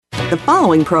The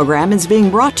following program is being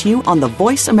brought to you on the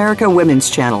Voice America Women's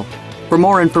Channel. For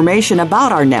more information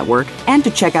about our network and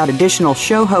to check out additional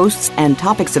show hosts and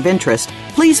topics of interest,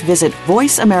 please visit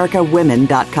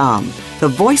voiceamericawomen.com. The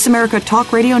Voice America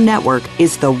Talk Radio Network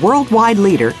is the worldwide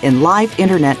leader in live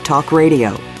Internet talk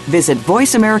radio. Visit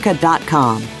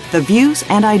voiceamerica.com. The views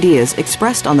and ideas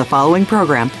expressed on the following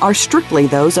program are strictly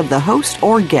those of the host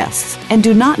or guests and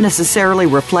do not necessarily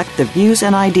reflect the views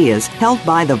and ideas held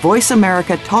by the Voice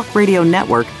America Talk Radio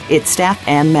Network, its staff,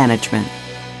 and management.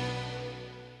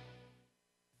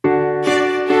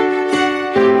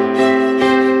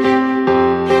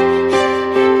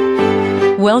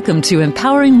 Welcome to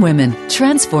Empowering Women,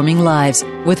 Transforming Lives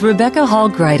with Rebecca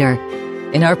Hall-Gruyter.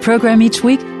 In our program each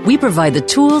week, we provide the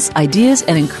tools, ideas,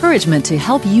 and encouragement to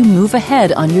help you move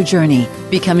ahead on your journey,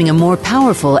 becoming a more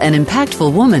powerful and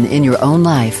impactful woman in your own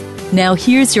life. Now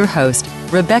here's your host,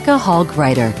 Rebecca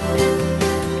Hall-Gruyter.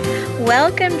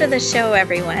 Welcome to the show,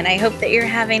 everyone. I hope that you're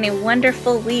having a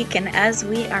wonderful week, and as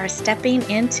we are stepping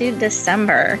into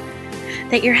December,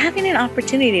 that you're having an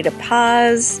opportunity to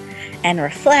pause and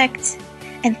reflect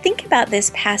and think about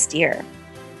this past year.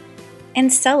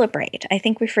 And celebrate. I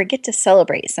think we forget to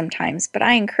celebrate sometimes, but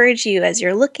I encourage you as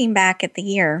you're looking back at the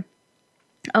year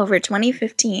over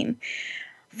 2015,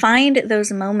 find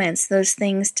those moments, those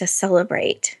things to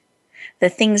celebrate. The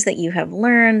things that you have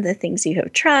learned, the things you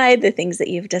have tried, the things that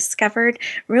you've discovered,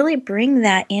 really bring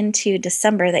that into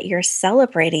December that you're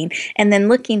celebrating and then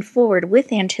looking forward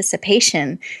with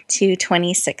anticipation to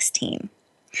 2016.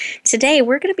 Today,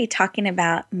 we're going to be talking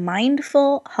about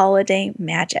mindful holiday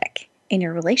magic in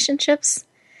your relationships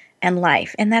and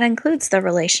life, and that includes the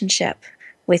relationship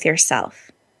with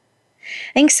yourself.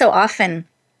 I think so often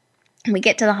we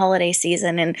get to the holiday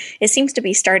season and it seems to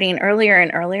be starting earlier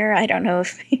and earlier. I don't know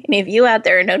if any of you out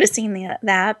there are noticing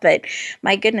that, but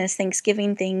my goodness,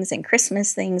 Thanksgiving things and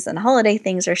Christmas things and holiday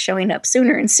things are showing up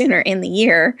sooner and sooner in the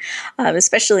year,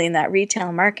 especially in that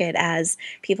retail market as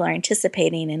people are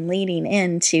anticipating and leading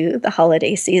into the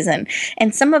holiday season.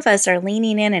 And some of us are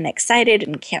leaning in and excited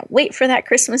and can't wait for that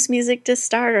Christmas music to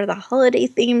start or the holiday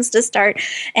themes to start.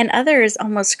 And others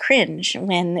almost cringe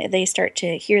when they start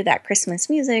to hear that Christmas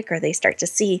music or they start to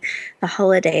see the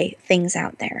holiday things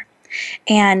out there.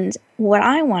 And what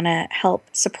I want to help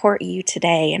support you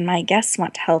today, and my guests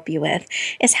want to help you with,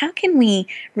 is how can we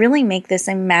really make this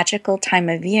a magical time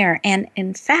of year? And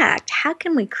in fact, how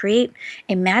can we create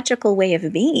a magical way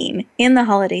of being in the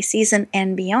holiday season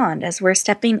and beyond? As we're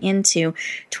stepping into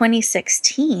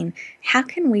 2016, how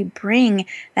can we bring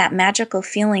that magical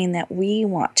feeling that we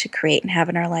want to create and have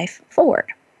in our life forward?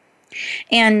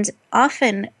 And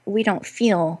often we don't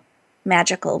feel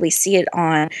magical. We see it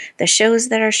on the shows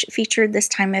that are featured this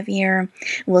time of year.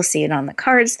 We'll see it on the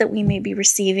cards that we may be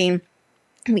receiving.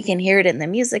 We can hear it in the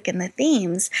music and the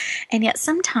themes. And yet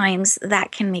sometimes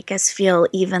that can make us feel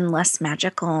even less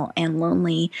magical and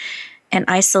lonely and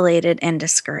isolated and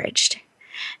discouraged.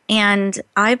 And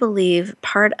I believe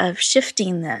part of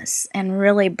shifting this and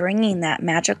really bringing that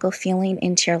magical feeling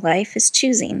into your life is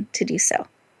choosing to do so.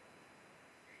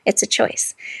 It's a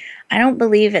choice. I don't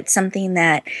believe it's something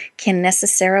that can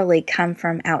necessarily come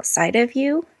from outside of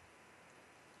you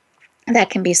that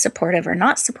can be supportive or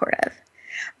not supportive.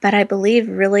 But I believe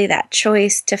really that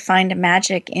choice to find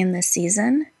magic in the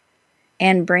season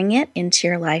and bring it into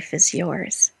your life is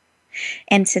yours.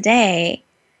 And today,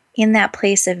 in that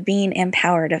place of being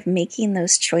empowered, of making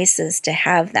those choices to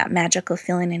have that magical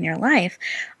feeling in your life,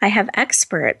 I have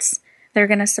experts that are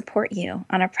going to support you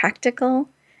on a practical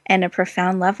and a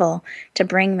profound level to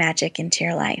bring magic into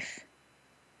your life.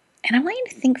 And I want you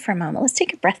to think for a moment. Let's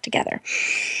take a breath together.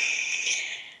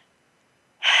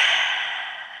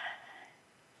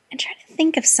 And try to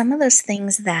think of some of those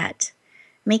things that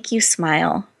make you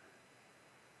smile,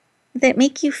 that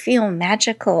make you feel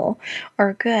magical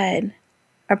or good,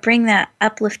 or bring that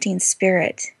uplifting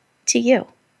spirit to you.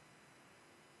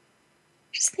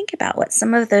 Just think about what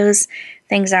some of those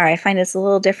things are. I find it's a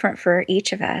little different for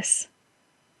each of us.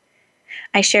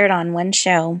 I shared on one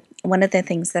show, one of the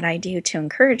things that I do to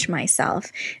encourage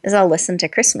myself is I'll listen to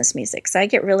Christmas music. So I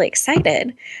get really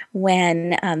excited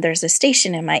when there's a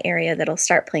station in my area that'll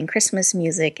start playing Christmas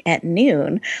music at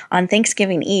noon on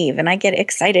Thanksgiving Eve. And I get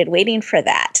excited waiting for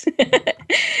that.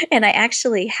 And I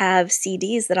actually have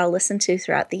CDs that I'll listen to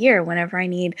throughout the year whenever I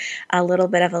need a little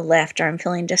bit of a lift or I'm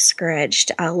feeling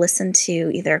discouraged. I'll listen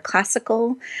to either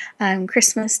classical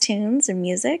Christmas tunes and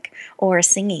music or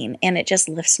singing, and it just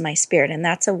lifts my spirit. And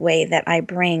that's a way that I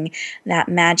bring that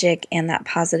magic and that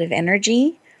positive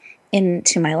energy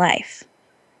into my life.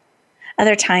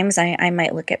 Other times I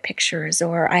might look at pictures,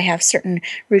 or I have certain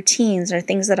routines or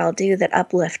things that I'll do that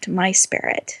uplift my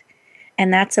spirit.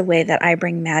 And that's a way that I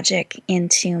bring magic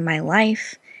into my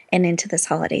life and into this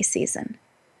holiday season.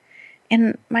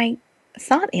 And my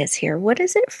thought is here, what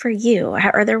is it for you?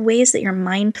 Are there ways that you're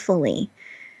mindfully,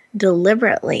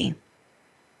 deliberately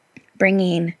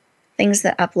bringing things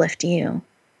that uplift you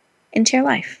into your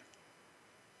life?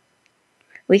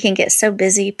 We can get so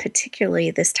busy,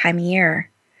 particularly this time of year,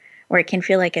 where it can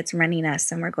feel like it's running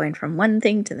us and we're going from one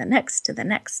thing to the next, to the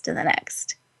next, to the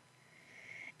next.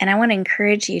 And I want to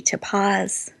encourage you to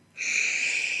pause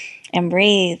and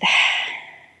breathe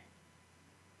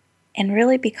and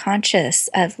really be conscious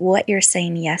of what you're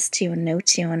saying yes to and no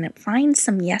to, and find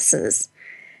some yeses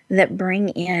that bring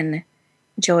in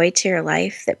joy to your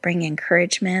life, that bring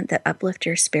encouragement, that uplift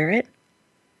your spirit,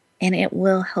 and it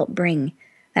will help bring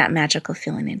that magical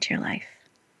feeling into your life.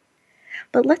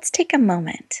 But let's take a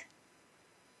moment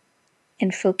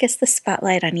and focus the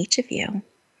spotlight on each of you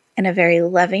in a very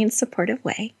loving, supportive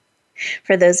way.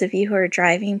 For those of you who are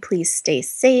driving, please stay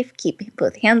safe, keep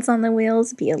both hands on the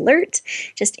wheels, be alert,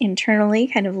 just internally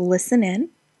kind of listen in.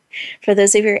 For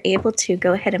those of you who are able to,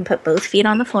 go ahead and put both feet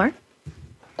on the floor,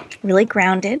 really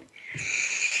grounded.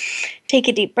 Take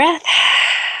a deep breath.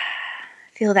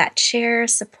 Feel that chair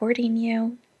supporting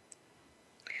you.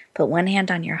 Put one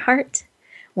hand on your heart,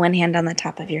 one hand on the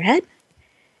top of your head.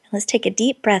 Let's take a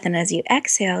deep breath, and as you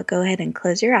exhale, go ahead and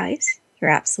close your eyes. You're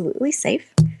absolutely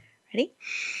safe. Ready?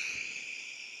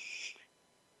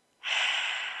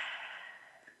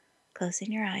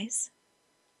 Closing your eyes.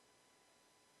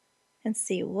 And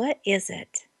see, what is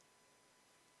it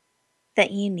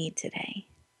that you need today?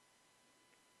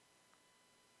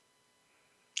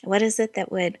 What is it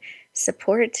that would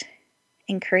support,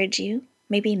 encourage you,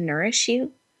 maybe nourish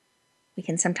you? We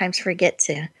can sometimes forget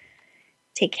to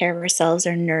take care of ourselves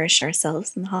or nourish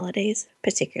ourselves in the holidays,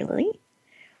 particularly.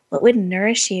 What would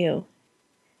nourish you,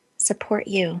 support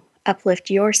you, uplift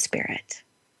your spirit,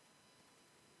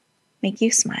 make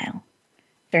you smile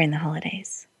during the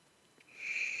holidays?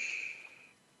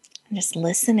 And just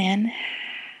listen in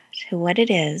to what it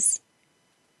is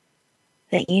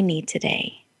that you need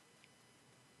today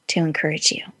to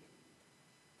encourage you.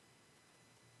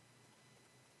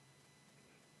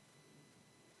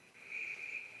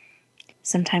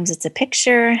 Sometimes it's a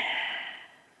picture,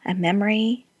 a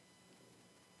memory,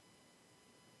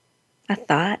 a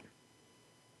thought.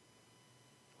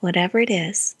 Whatever it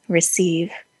is,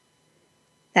 receive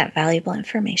that valuable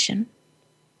information.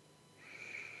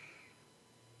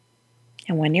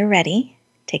 And when you're ready,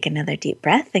 take another deep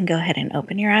breath and go ahead and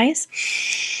open your eyes.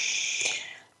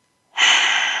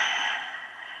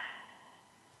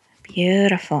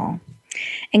 Beautiful.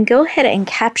 And go ahead and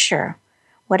capture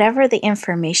whatever the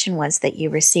information was that you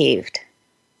received.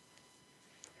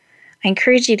 I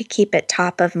encourage you to keep it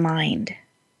top of mind.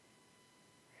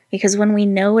 Because when we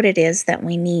know what it is that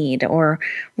we need, or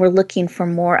we're looking for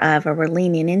more of, or we're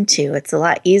leaning into, it's a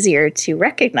lot easier to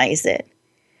recognize it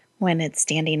when it's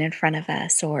standing in front of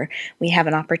us, or we have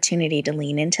an opportunity to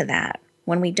lean into that.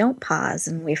 When we don't pause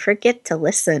and we forget to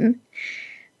listen,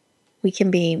 we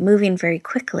can be moving very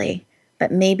quickly,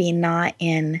 but maybe not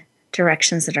in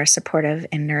directions that are supportive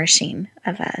and nourishing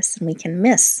of us. And we can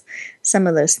miss some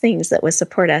of those things that would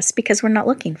support us because we're not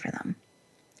looking for them.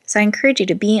 So I encourage you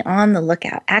to be on the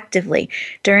lookout actively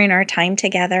during our time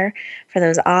together for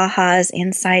those ahas,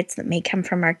 insights that may come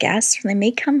from our guests, or they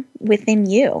may come within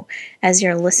you as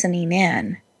you're listening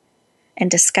in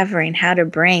and discovering how to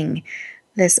bring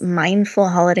this mindful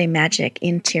holiday magic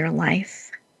into your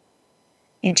life,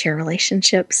 into your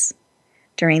relationships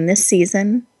during this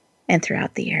season and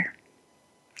throughout the year.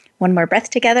 One more breath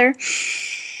together.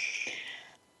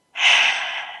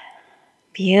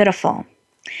 Beautiful.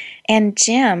 And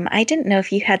Jim, I didn't know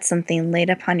if you had something laid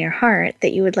upon your heart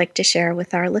that you would like to share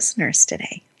with our listeners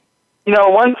today. You know,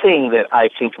 one thing that I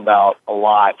think about a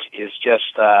lot is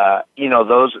just,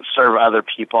 those that serve other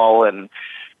people. And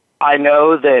I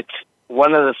know that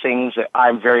one of the things that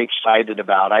I'm very excited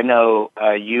about, I know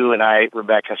you and I,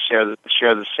 Rebecca, share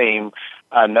the same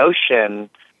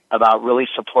notion about really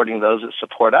supporting those that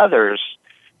support others.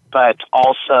 But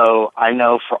also, I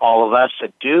know for all of us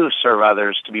that do serve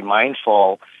others to be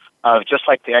mindful of, just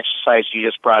like the exercise you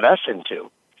just brought us into,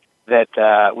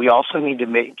 that we also need to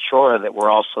make sure that we're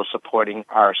also supporting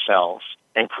ourselves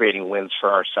and creating wins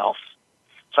for ourselves.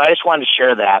 So I just wanted to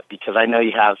share that because I know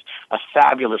you have a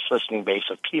fabulous listening base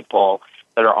of people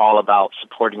that are all about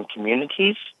supporting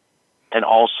communities and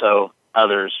also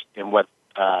others in what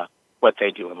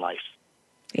they do in life.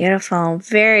 Beautiful.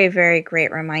 Very, very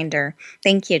great reminder.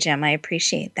 Thank you, Jim. I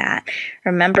appreciate that.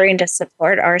 Remembering to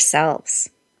support ourselves.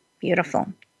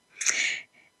 Beautiful.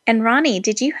 And Ronnie,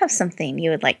 did you have something you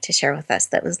would like to share with us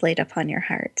that was laid upon your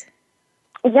heart?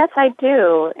 Yes, I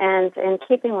do. And in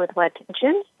keeping with what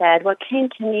Jim said, what came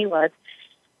to me was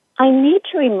I need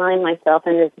to remind myself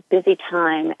in this busy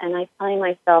time, and I find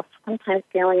myself sometimes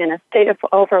feeling in a state of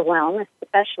overwhelm,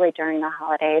 especially during the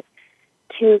holidays,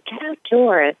 to get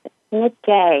outdoors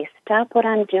midday, stop what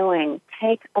I'm doing,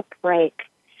 take a break,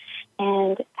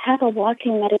 and have a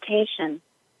walking meditation.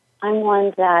 I'm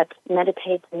one that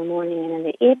meditates in the morning and in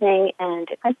the evening, and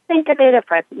if I think of it,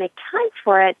 if I make time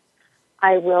for it,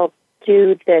 I will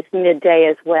do this midday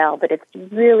as well. But it's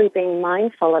really being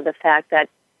mindful of the fact that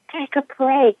take a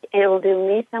break. It will do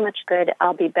me so much good.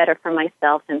 I'll be better for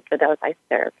myself and for those I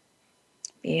serve.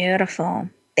 Beautiful.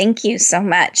 Thank you so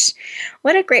much.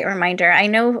 What a great reminder. I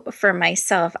know for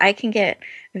myself, I can get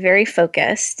very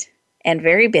focused and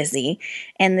very busy,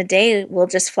 and the day will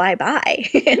just fly by.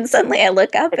 And suddenly I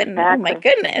look up and, oh my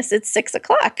goodness, it's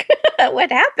 6:00.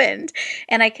 What happened?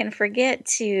 And I can forget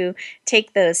to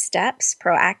take those steps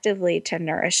proactively to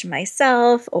nourish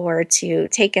myself or to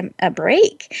take a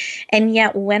break. And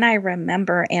yet when I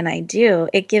remember and I do,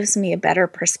 it gives me a better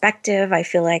perspective. I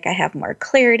feel like I have more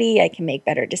clarity. I can make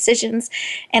better decisions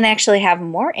and actually have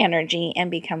more energy and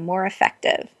become more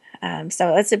effective.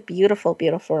 So that's a beautiful,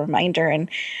 beautiful reminder.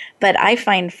 But I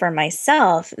find for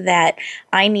myself that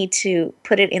I need to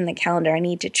put it in the calendar. I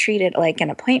need to treat it like an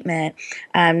appointment,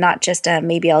 not just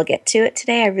maybe I'll get to it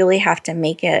today. I really have to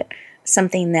make it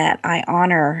something that I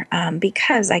honor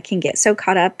because I can get so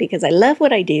caught up because I love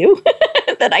what I do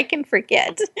that I can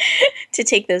forget to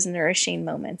take those nourishing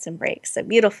moments and breaks. A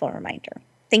beautiful reminder.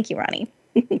 Thank you, Ronnie.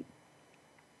 You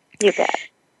bet.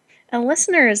 And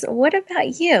listeners, what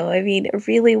about you? I mean,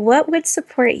 really, what would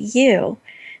support you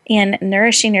in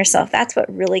nourishing yourself? That's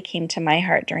what really came to my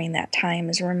heart during that time,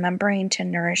 is remembering to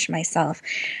nourish myself,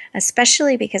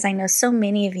 especially because I know so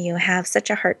many of you have such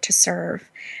a heart to serve,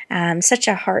 such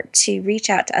a heart to reach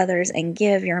out to others and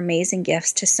give your amazing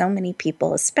gifts to so many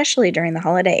people, especially during the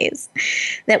holidays,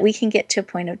 that we can get to a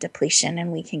point of depletion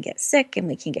and we can get sick and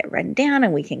we can get run down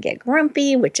and we can get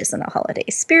grumpy, which isn't a holiday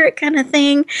spirit kind of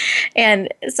thing.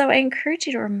 And so I encourage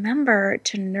you to remember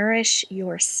to nourish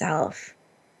yourself,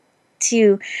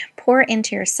 to pour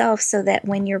into yourself so that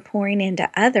when you're pouring into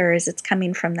others, it's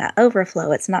coming from that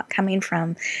overflow. It's not coming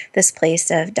from this place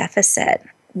of deficit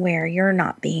where you're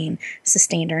not being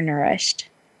sustained or nourished.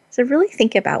 So really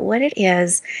think about what it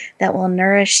is that will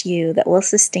nourish you, that will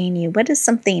sustain you. What is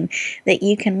something that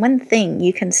one thing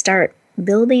you can start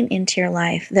building into your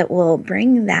life that will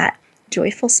bring that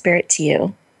joyful spirit to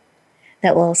you,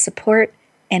 that will support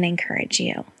and encourage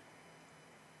you.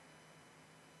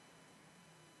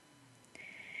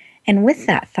 And with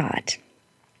that thought,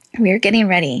 we are getting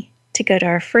ready to go to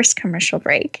our first commercial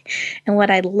break. And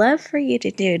what I'd love for you to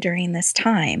do during this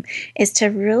time is to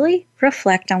really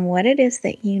reflect on what it is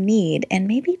that you need and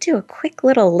maybe do a quick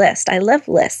little list. I love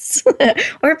lists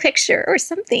or a picture or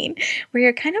something where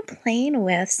you're kind of playing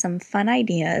with some fun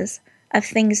ideas of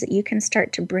things that you can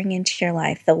start to bring into your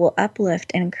life that will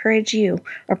uplift and encourage you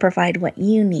or provide what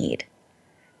you need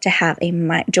to have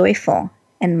a joyful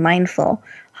and mindful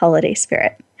holiday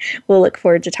spirit. We'll look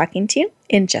forward to talking to you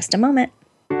in just a moment.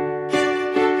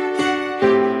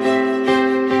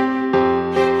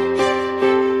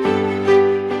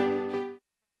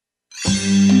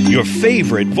 Your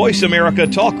favorite Voice America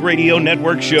Talk Radio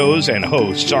Network shows and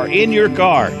hosts are in your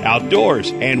car,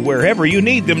 outdoors, and wherever you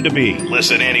need them to be.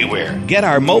 Listen anywhere. Get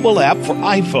our mobile app for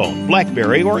iPhone,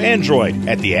 BlackBerry, or Android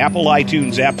at the Apple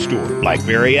iTunes App Store,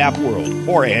 BlackBerry App World,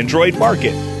 or Android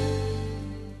Market.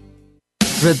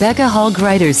 Rebecca Hall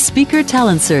Greider's Speaker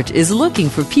Talent Search is looking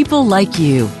for people like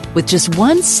you. With just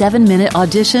one 7-minute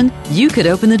audition, you could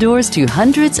open the doors to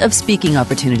hundreds of speaking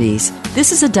opportunities.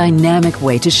 This is a dynamic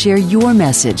way to share your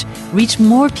message, reach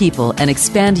more people, and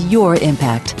expand your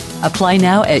impact. Apply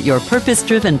now at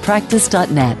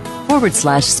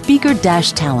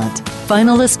yourpurposedrivenpractice.net/speaker-talent.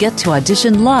 Finalists get to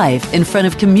audition live in front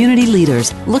of community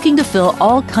leaders looking to fill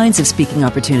all kinds of speaking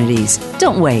opportunities.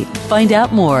 Don't wait. Find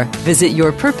out more. Visit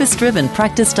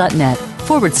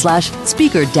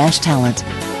yourpurposedrivenpractice.net/speaker-talent.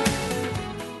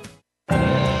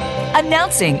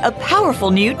 Announcing a powerful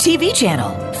new TV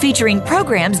channel featuring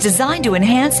programs designed to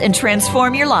enhance and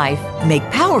transform your life. Make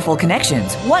powerful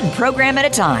connections, one program at a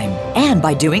time. And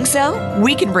by doing so,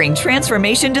 we can bring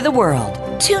transformation to the world.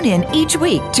 Tune in each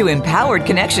week to Empowered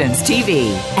Connections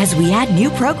TV as we add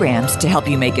new programs to help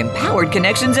you make empowered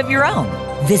connections of your own.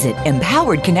 Visit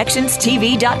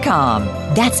empoweredconnectionstv.com.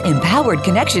 That's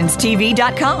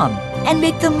empoweredconnectionstv.com. And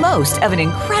make the most of an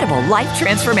incredible life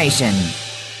transformation.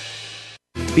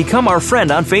 Become our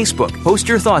friend on Facebook. Post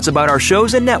your thoughts about our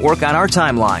shows and network on our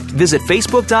timeline. Visit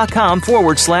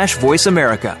facebook.com/Voice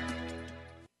America.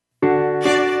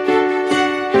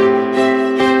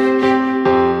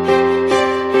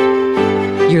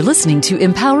 You're listening to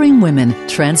Empowering Women,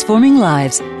 Transforming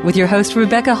Lives with your host,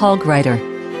 Rebecca Hall-Gruyter.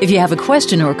 If you have a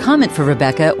question or comment for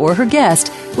Rebecca or her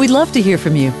guest, we'd love to hear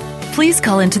from you. Please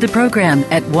call into the program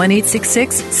at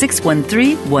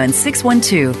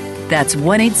 1-866-613-1612. That's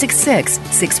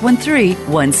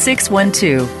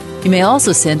 1-866-613-1612. You may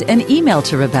also send an email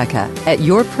to Rebecca at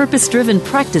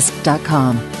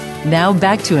yourpurposedrivenpractice.com. Now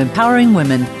back to Empowering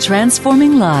Women,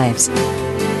 Transforming Lives.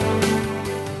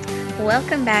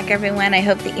 Welcome back, everyone. I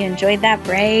hope that you enjoyed that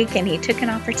break and you took an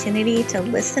opportunity to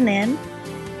listen in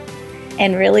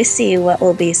and really see what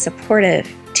will be supportive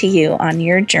to you on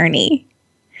your journey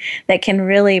that can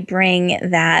really bring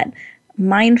that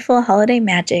mindful holiday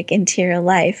magic into your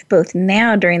life, both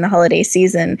now during the holiday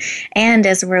season and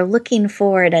as we're looking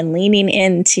forward and leaning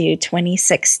into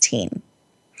 2016.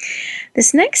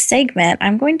 This next segment,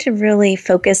 I'm going to really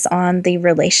focus on the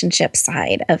relationship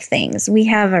side of things. We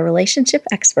have a relationship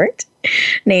expert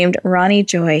named Ronnie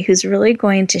Joy, who's really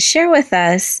going to share with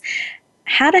us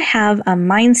how to have a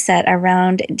mindset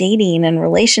around dating and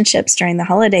relationships during the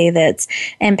holiday that's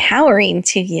empowering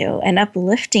to you and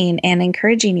uplifting and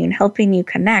encouraging you and helping you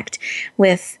connect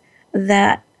with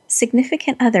that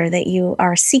significant other that you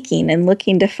are seeking and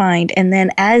looking to find. And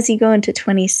then as you go into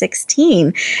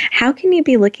 2016, how can you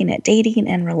be looking at dating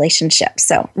and relationships?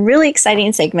 So really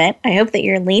exciting segment. I hope that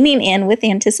you're leaning in with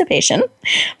anticipation.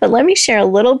 But let me share a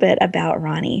little bit about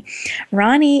Ronnie.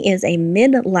 Ronnie is a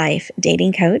midlife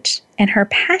dating coach, and her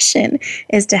passion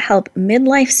is to help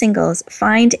midlife singles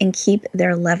find and keep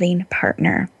their loving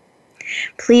partner.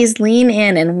 Please lean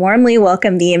in and warmly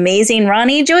welcome the amazing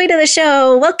Ronnie Joy to the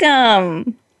show.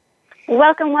 Welcome.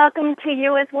 Welcome to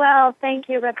you as well. Thank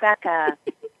you, Rebecca.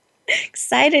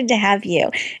 Excited to have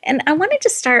you. And I wanted to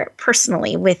start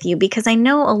personally with you because I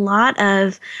know a lot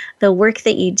of the work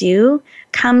that you do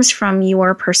comes from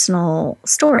your personal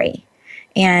story.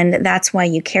 And that's why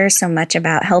you care so much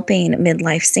about helping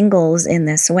midlife singles in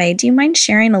this way. Do you mind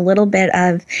sharing a little bit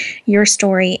of your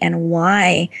story and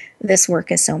why this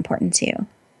work is so important to you?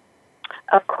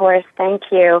 Of course, thank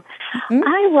you. Mm-hmm.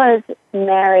 I was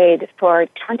married for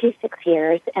 26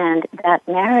 years, and that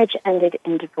marriage ended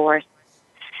in divorce.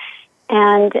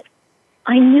 And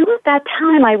I knew at that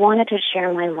time I wanted to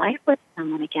share my life with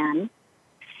someone again.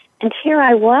 And here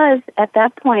I was at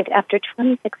that point, after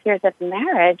 26 years of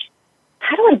marriage,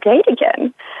 how do I date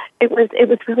again? It was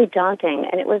really daunting,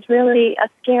 and it was really a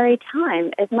scary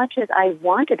time. As much as I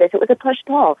wanted this, it was a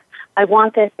push-pull. I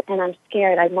want this, and I'm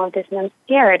scared. I want this, and I'm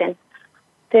scared. And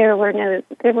there were no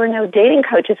dating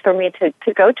coaches for me to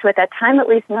go to at that time, at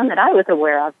least none that I was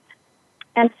aware of.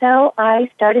 And so I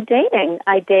started dating.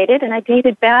 I dated, and I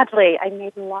dated badly. I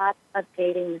made lots of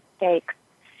dating mistakes.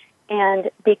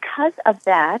 And because of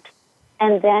that,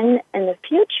 and then in the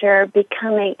future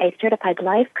becoming a certified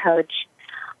life coach,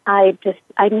 I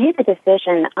made the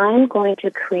decision I'm going to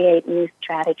create new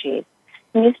strategies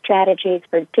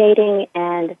for dating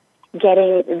and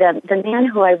getting the man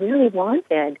who I really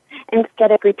wanted,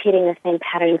 instead of repeating the same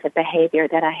patterns of behavior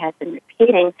that I had been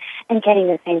repeating and getting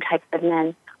the same types of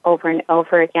men over and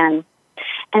over again.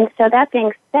 And so that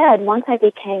being said, once I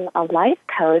became a life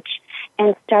coach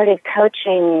and started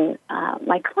coaching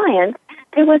my clients,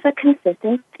 there was a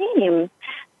consistent theme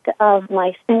of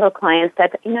my single clients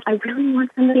that, I really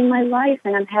want somebody in my life,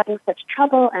 and I'm having such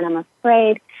trouble, and I'm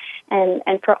afraid.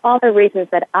 And for all the reasons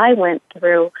that I went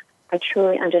through, I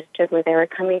truly understood where they were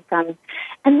coming from.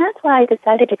 And that's why I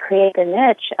decided to create the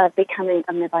niche of becoming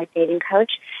a midlife dating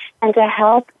coach and to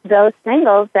help those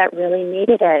singles that really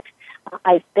needed it.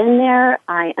 I've been there.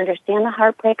 I understand the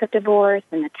heartbreak of divorce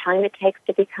and the time it takes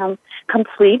to become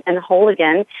complete and whole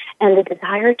again, and the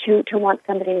desire to want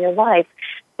somebody in your life.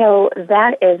 So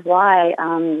that is why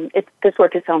this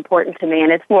work is so important to me.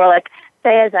 And it's more like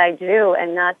say as I do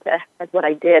and not as what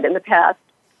I did in the past.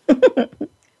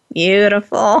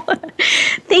 Beautiful.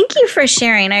 Thank you for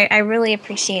sharing. I really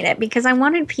appreciate it because I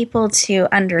wanted people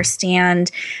to understand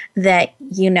that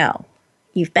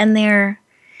you've been there,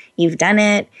 you've done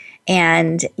it,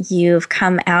 and you've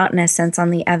come out in a sense on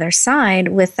the other side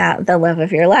with the love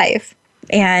of your life.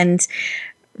 And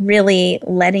really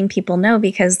letting people know,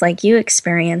 because like you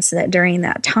experienced that during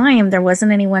that time, there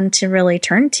wasn't anyone to really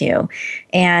turn to.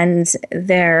 And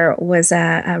there was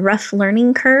a rough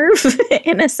learning curve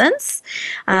in a sense,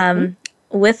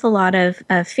 with a lot of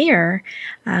fear,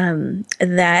 but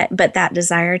that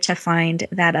desire to find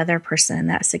that other person,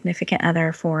 that significant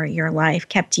other for your life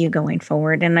kept you going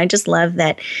forward. And I just love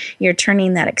that you're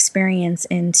turning that experience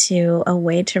into a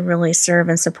way to really serve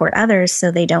and support others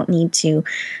so they don't need to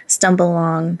stumble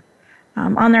along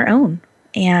on their own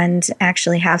and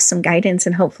actually have some guidance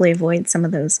and hopefully avoid some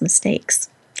of those mistakes.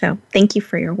 So thank you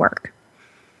for your work.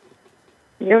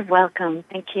 You're welcome.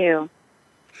 Thank you.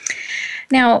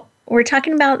 Now, we're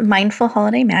talking about mindful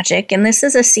holiday magic, and this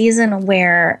is a season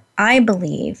where I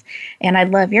believe, and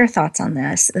I'd love your thoughts on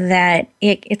this, that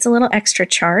it's a little extra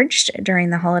charged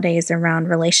during the holidays around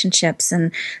relationships,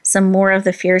 and some more of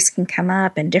the fears can come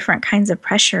up and different kinds of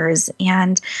pressures.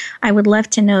 And I would love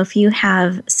to know if you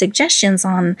have suggestions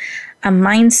on a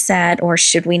mindset, or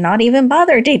should we not even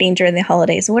bother dating during the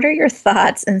holidays? What are your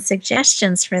thoughts and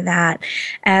suggestions for that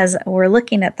as we're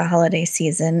looking at the holiday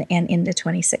season and into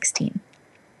 2016?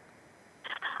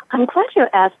 I'm glad you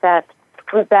asked that,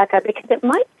 Rebecca, because it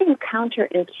might seem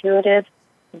counterintuitive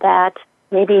that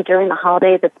maybe during the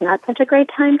holidays it's not such a great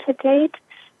time to date.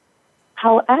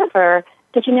 However,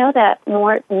 did you know that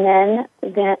more men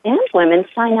and women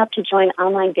sign up to join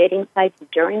online dating sites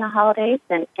during the holidays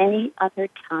than any other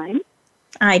time?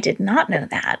 I did not know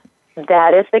that.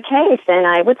 That is the case, and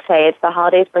I would say it's the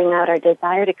holidays bring out our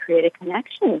desire to create a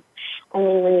connection. I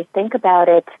mean, when you think about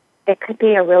it, it could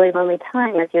be a really lonely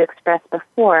time, as you expressed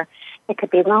before. It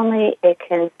could be lonely. It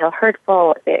can feel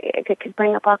hurtful. It could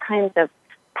bring up all kinds of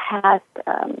past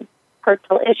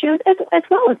hurtful issues, as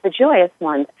well as the joyous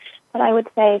ones. But I would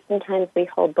say sometimes we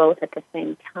hold both at the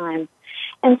same time.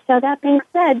 And so that being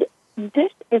said,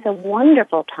 this is a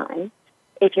wonderful time,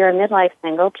 if you're a midlife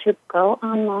single, to go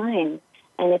online.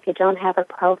 And if you don't have a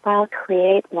profile,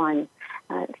 create one.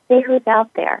 See who's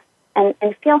out there. And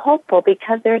feel hopeful,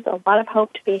 because there's a lot of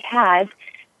hope to be had.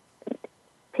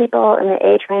 People in the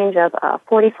age range of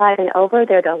 45 and over,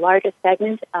 they're the largest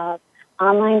segment of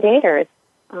online daters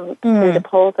in the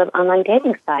polls of online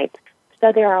dating sites.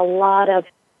 So there are a lot of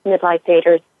midlife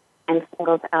daters and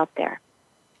singles out there.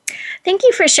 Thank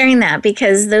you for sharing that,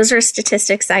 because those are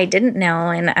statistics I didn't know,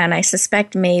 and I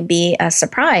suspect may be a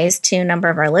surprise to a number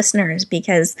of our listeners,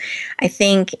 because I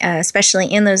think, especially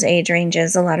in those age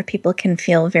ranges, a lot of people can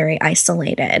feel very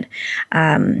isolated,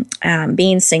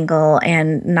 being single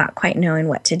and not quite knowing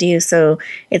what to do. So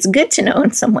it's good to know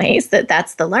in some ways that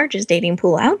that's the largest dating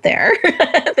pool out there,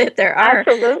 that there are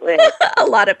absolutely a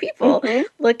lot of people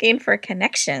looking for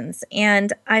connections.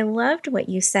 And I loved what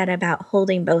you said about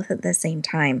holding both at the same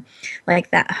time.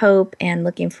 Like that hope and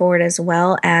looking forward, as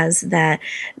well as that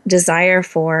desire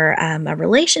for a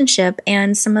relationship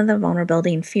and some of the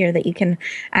vulnerability and fear, that you can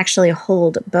actually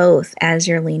hold both as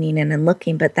you're leaning in and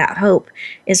looking. But that hope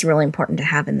is really important to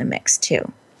have in the mix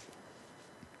too.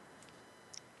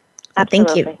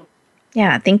 Absolutely. Thank you.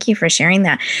 Yeah, thank you for sharing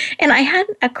that. And I had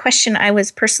a question I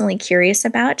was personally curious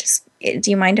about. Just, do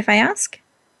you mind if I ask?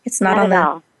 It's not on the...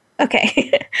 all.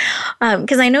 Okay.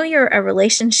 Because I know you're a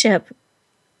relationship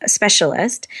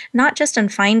specialist, not just on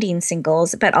finding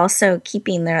singles, but also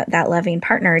keeping that loving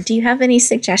partner. Do you have any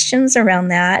suggestions around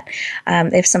that?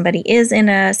 If somebody is in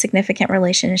a significant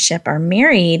relationship or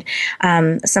married,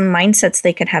 some mindsets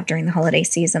they could have during the holiday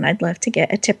season. I'd love to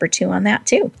get a tip or two on that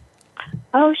too.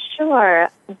 Oh, sure.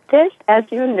 This, as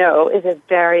you know, is a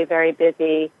very, very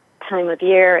busy time of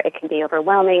year. It can be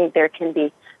overwhelming. There can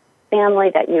be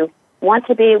family that you want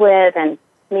to be with, and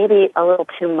maybe a little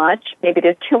too much. Maybe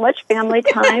there's too much family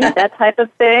time, that type of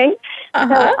thing. So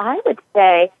I would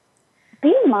say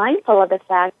be mindful of the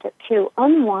fact that to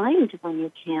unwind when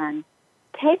you can.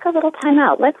 Take a little time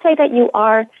out. Let's say that you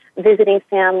are visiting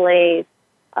families,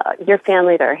 your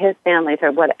families or his families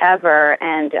or whatever,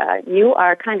 and you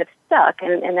are kind of stuck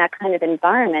in that kind of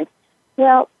environment.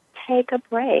 Well, take a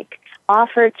break.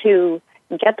 Offer to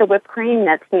get the whipped cream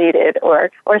that's needed,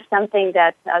 or something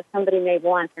that somebody may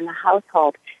want in the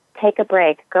household. Take a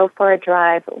break. Go for a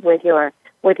drive with your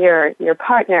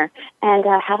partner, and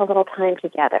have a little time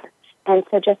together. And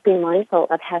so just be mindful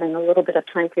of having a little bit of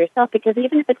time for yourself, because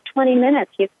even if it's 20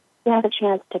 minutes, you have a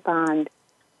chance to bond.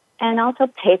 And also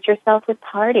pace yourself with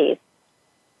parties.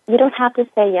 You don't have to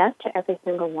say yes to every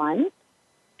single one.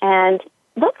 And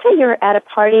let's say you're at a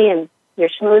party and you're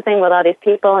schmoozing with all these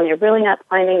people, and you're really not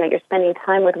finding that you're spending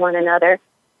time with one another.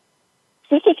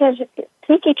 Seek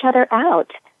each other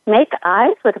out. Make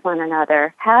eyes with one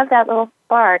another. Have that little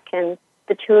spark, and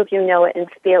the two of you know it and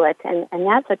feel it. And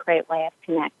that's a great way of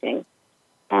connecting.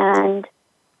 And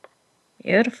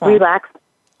beautiful. Relax.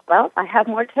 Well, I have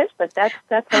more tips, but that's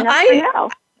enough for now.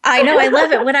 I know. I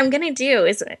love it. What I'm going to do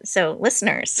is, so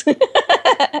listeners,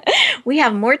 we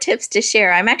have more tips to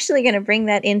share. I'm actually going to bring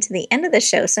that into the end of the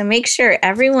show. So make sure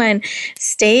everyone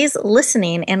stays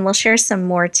listening, and we'll share some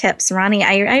more tips. Ronnie,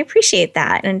 I appreciate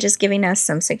that, and just giving us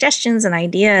some suggestions and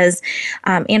ideas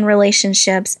in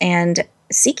relationships and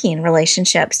seeking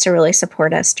relationships to really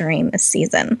support us during this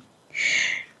season.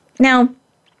 Now,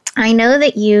 I know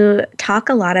that you talk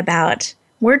a lot about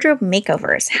wardrobe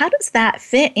makeovers. How does that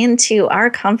fit into our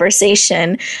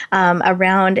conversation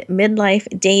around midlife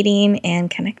dating and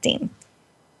connecting?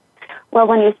 Well,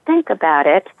 when you think about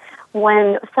it,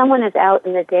 when someone is out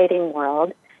in the dating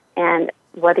world, and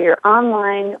whether you're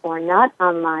online or not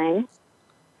online,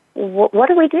 what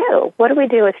do we do? What do we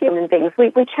do as human beings?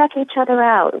 We check each other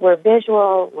out. We're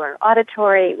visual, we're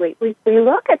auditory, we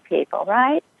look at people,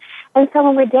 right? And so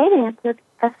when we're dating, it's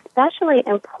especially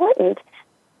important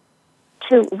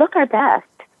to look our best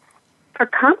for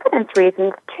confidence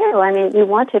reasons, too. I mean, you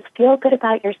want to feel good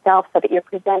about yourself so that you're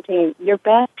presenting your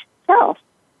best self.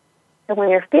 So when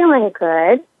you're feeling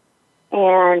good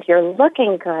and you're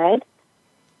looking good,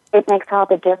 it makes all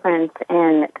the difference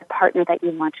in the partner that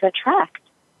you want to attract.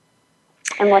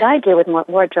 And what I do with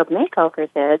wardrobe makeovers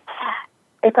is,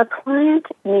 if a client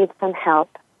needs some help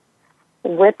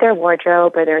with their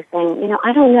wardrobe, or they're saying,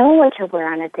 I don't know what to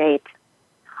wear on a date,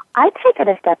 I take it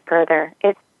a step further.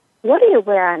 It's, what do you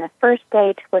wear on a first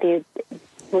date? What do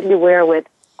you wear with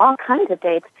all kinds of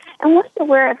dates? And what do you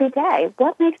wear every day?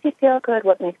 What makes you feel good?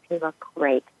 What makes you look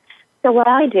great? So what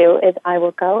I do is I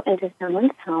will go into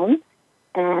someone's home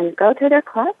and go through their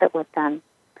closet with them.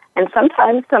 And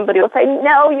sometimes somebody will say,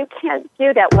 no, you can't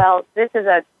do that. Well, this is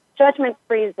a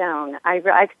judgment-free zone.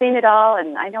 I've seen it all,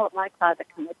 and I know what my closet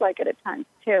can look like at times,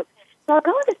 too. So I'll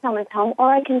go into someone's home, or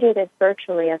I can do this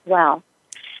virtually as well.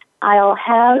 I'll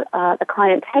have the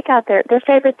client take out their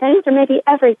favorite things, or maybe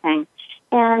everything,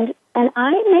 and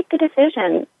I make the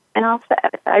decision. And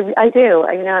I do.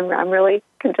 I'm really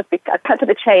can just be cut to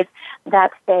the chase.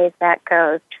 That stays, that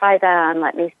goes. Try that on.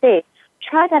 Let me see.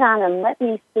 Try that on and let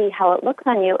me see how it looks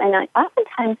on you. And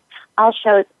oftentimes I'll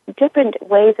show different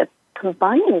ways of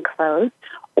combining clothes,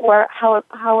 or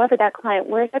however that client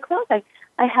wears their clothes.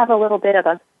 I have a little bit of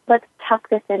a, let's tuck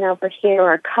this in over here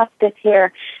or cuff this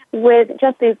here, with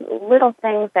just these little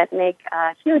things that make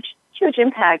a huge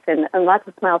impact and lots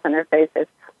of smiles on their faces.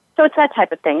 So it's that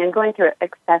type of thing, and going through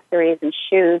accessories and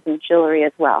shoes and jewelry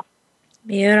as well.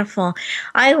 Beautiful.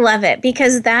 I love it,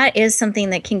 because that is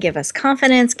something that can give us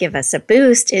confidence, give us a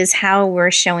boost, is how we're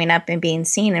showing up and being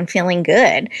seen and feeling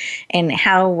good, and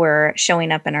how we're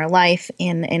showing up in our life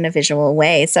in a visual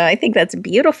way. So I think that's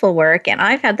beautiful work. And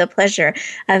I've had the pleasure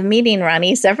of meeting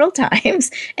Ronnie several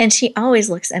times, and she always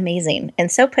looks amazing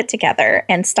and so put together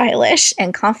and stylish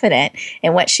and confident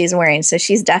in what she's wearing. So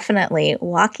she's definitely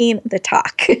walking the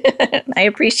talk. I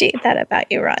appreciate that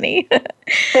about you, Ronnie.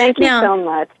 Thank you so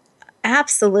much.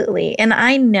 Absolutely. And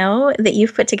I know that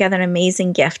you've put together an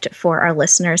amazing gift for our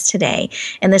listeners today.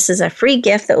 And this is a free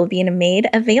gift that will be made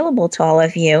available to all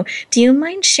of you. Do you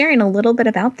mind sharing a little bit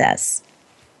about this?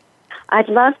 I'd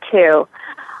love to.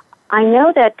 I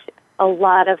know that a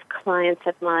lot of clients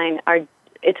of mine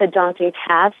it's a daunting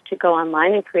task to go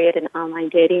online and create an online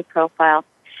dating profile.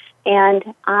 And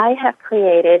I have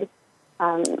created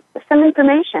some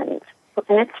information,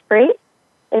 and it's free.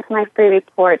 It's my free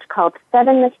report called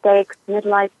 7 Mistakes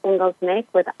Midlife Singles Make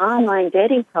with Online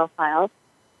Dating Profiles.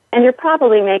 And you're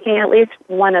probably making at least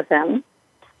one of them.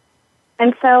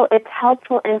 And so it's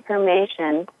helpful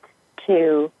information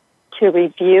to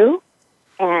review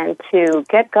and to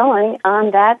get going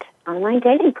on that online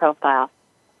dating profile.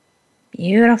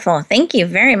 Beautiful. Thank you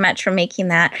very much for making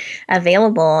that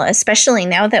available, especially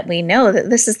now that we know that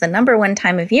this is the number one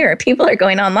time of year. People are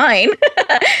going online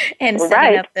and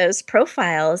setting up those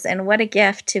profiles. And what a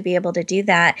gift to be able to do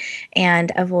that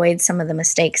and avoid some of the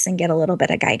mistakes and get a little bit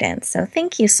of guidance. So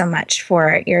thank you so much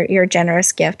for your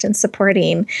generous gift and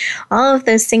supporting all of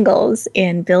those singles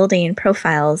in building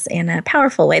profiles in a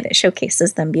powerful way that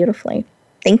showcases them beautifully.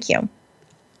 Thank you.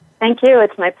 Thank you.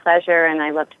 It's my pleasure, and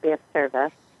I love to be of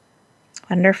service.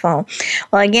 Wonderful.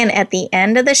 Well, again, at the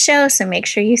end of the show, so make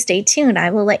sure you stay tuned. I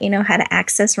will let you know how to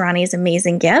access Ronnie's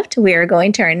amazing gift. We are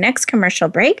going to our next commercial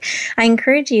break. I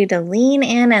encourage you to lean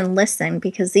in and listen,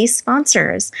 because these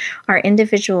sponsors are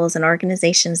individuals and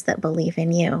organizations that believe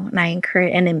in you. And I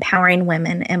encourage in empowering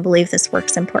women and believe this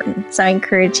work's important. So I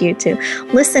encourage you to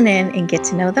listen in and get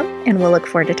to know them. And we'll look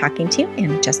forward to talking to you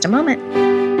in just a moment.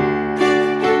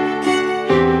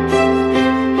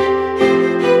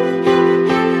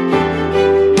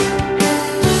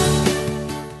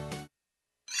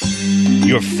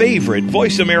 Your favorite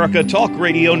Voice America Talk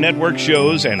Radio Network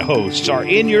shows and hosts are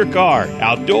in your car,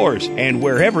 outdoors, and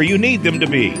wherever you need them to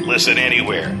be. Listen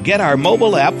anywhere. Get our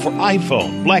mobile app for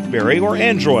iPhone, BlackBerry, or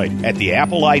Android at the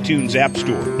Apple iTunes App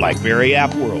Store, BlackBerry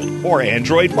App World, or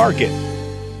Android Market.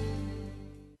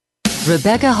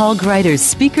 Rebecca Hall Greider's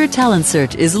Speaker Talent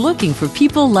Search is looking for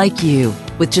people like you.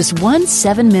 With just one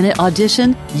 7-minute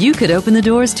audition, you could open the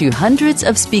doors to hundreds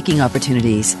of speaking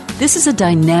opportunities. This is a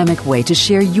dynamic way to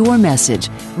share your message,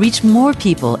 reach more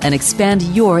people, and expand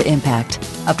your impact.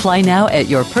 Apply now at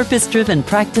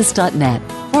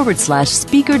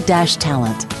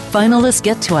yourpurposedrivenpractice.net/speaker-talent. Finalists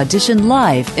get to audition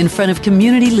live in front of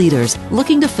community leaders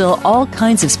looking to fill all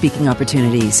kinds of speaking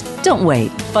opportunities. Don't wait.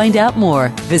 Find out more.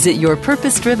 Visit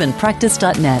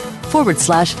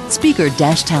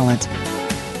yourpurposedrivenpractice.net/speaker-talent.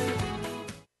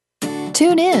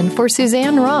 Tune in for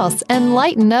Suzanne Ross and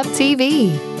Lighten Up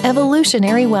TV,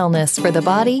 evolutionary wellness for the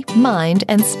body, mind,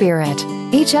 and spirit.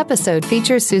 Each episode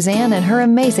features Suzanne and her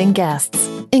amazing guests,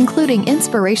 including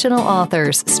inspirational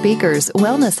authors, speakers,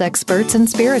 wellness experts, and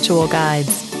spiritual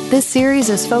guides. This series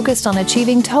is focused on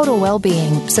achieving total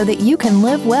well-being so that you can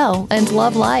live well and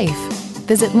love life.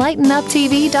 Visit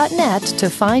lightenuptv.net to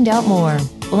find out more.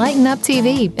 Lighten Up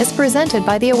TV is presented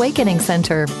by the Awakening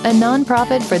Center, a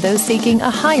nonprofit for those seeking a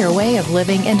higher way of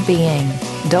living and being.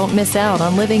 Don't miss out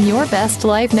on living your best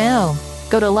life now.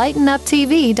 Go to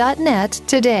lightenuptv.net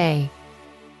today.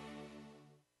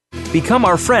 Become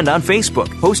our friend on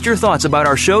Facebook. Post your thoughts about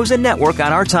our shows and network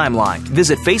on our timeline.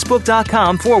 Visit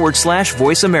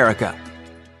facebook.com/Voice America.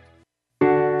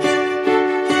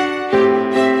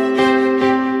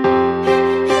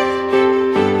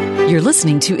 You're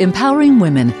listening to Empowering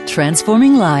Women,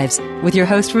 Transforming Lives with your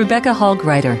host, Rebecca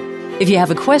Hall-Gruyter. If you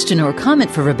have a question or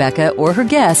comment for Rebecca or her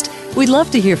guest, we'd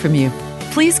love to hear from you.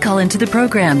 Please call into the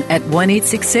program at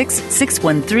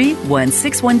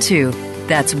 1-866-613-1612.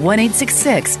 That's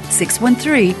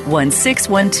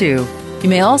 1-866-613-1612. You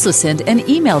may also send an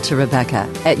email to Rebecca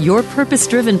at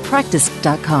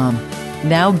yourpurposedrivenpractice.com.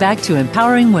 Now back to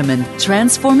Empowering Women,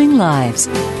 Transforming Lives.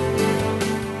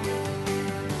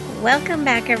 Welcome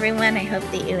back, everyone. I hope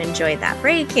that you enjoyed that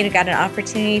break. You got an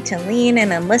opportunity to lean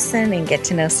in and listen and get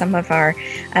to know some of our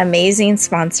amazing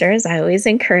sponsors. I always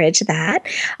encourage that.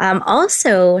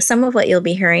 Also, some of what you'll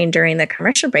be hearing during the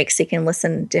commercial breaks, you can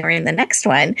listen during the next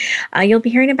one. You'll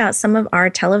be hearing about some of our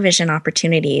television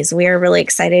opportunities. We are really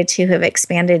excited to have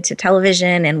expanded to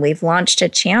television, and we've launched a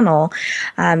channel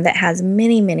that has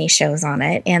many, many shows on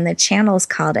it. And the channel is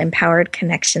called Empowered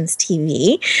Connections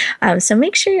TV. So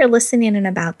make sure you're listening in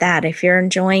about that. If you're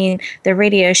enjoying the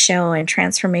radio show and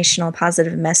transformational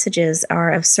positive messages are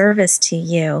of service to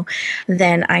you,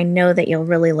 then I know that you'll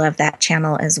really love that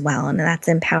channel as well. And that's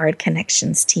Empowered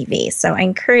Connections TV. So I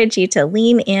encourage you to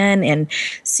lean in and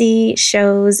see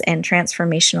shows and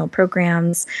transformational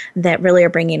programs that really are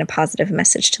bringing a positive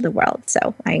message to the world.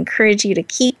 So I encourage you to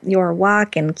keep your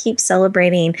walk and keep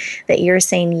celebrating that you're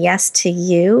saying yes to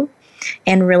you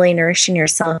and really nourishing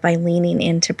yourself by leaning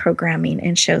into programming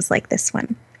and shows like this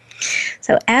one.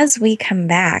 So as we come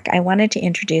back, I wanted to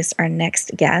introduce our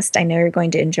next guest. I know you're going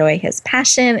to enjoy his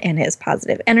passion and his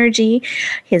positive energy.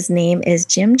 His name is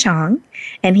Jim Chong,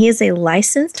 and he is a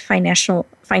licensed financial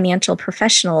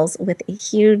professional with a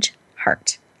huge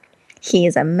heart. He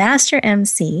is a master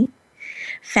MC,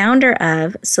 founder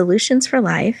of Solutions for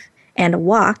Life, and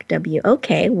Walk,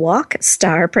 W-O-K, Walk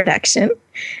Star Production,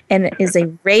 and is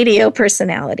a radio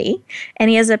personality. And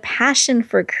he has a passion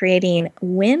for creating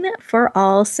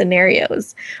win-for-all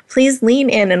scenarios. Please lean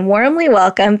in and warmly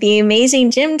welcome the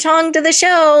amazing Jim Chong to the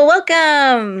show.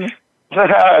 Welcome.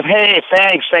 Hey,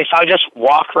 thanks. I'll just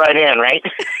walk right in, right?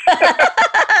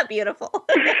 Beautiful.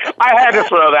 I had to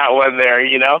throw that one there,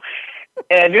 you know.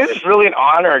 And it is really an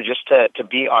honor just to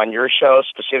be on your show,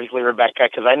 specifically, Rebecca,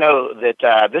 because I know that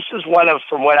this is one of,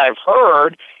 from what I've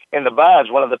heard in the buzz,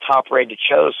 one of the top-rated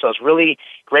shows. So it's really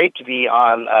great to be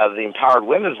on the Empowered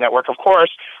Women's Network. Of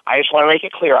course, I just want to make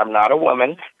it clear, I'm not a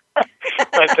woman.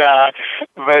 but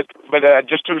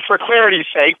just for clarity's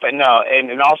sake, but no, and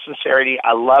in all sincerity,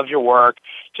 I love your work,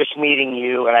 just meeting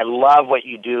you, and I love what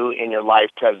you do in your live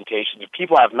presentations. If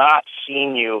people have not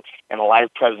seen you in a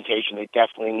live presentation, they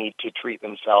definitely need to treat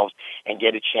themselves and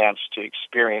get a chance to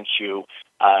experience you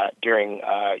during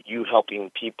you helping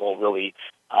people really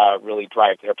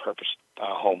drive their purpose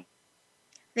home.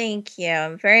 Thank you.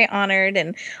 I'm very honored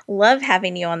and love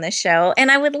having you on the show. And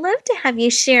I would love to have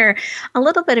you share a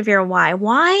little bit of your why.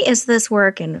 Why is this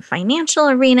work in the financial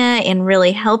arena and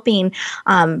really helping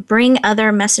bring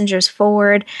other messengers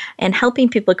forward and helping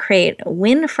people create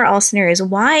win for all scenarios?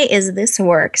 Why is this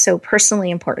work so personally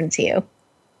important to you?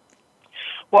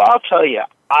 Well, I'll tell you,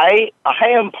 I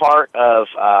am part of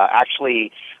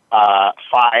actually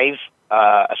 5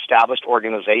 established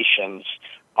organizations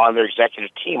on their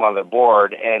executive team, on their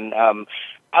board. And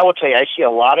I will tell you, I see a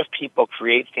lot of people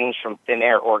create things from thin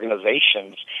air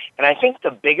organizations. And I think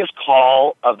the biggest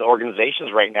call of the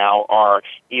organizations right now are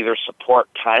either support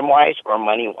time-wise or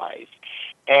money-wise.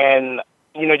 And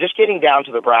just getting down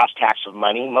to the brass tacks of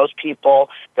money, most people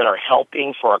that are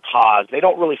helping for a cause, they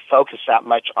don't really focus that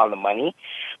much on the money.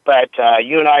 But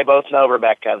you and I both know,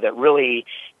 Rebecca, that really,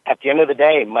 at the end of the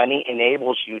day, money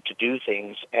enables you to do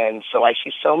things. And so I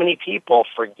see so many people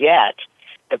forget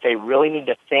that they really need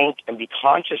to think and be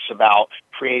conscious about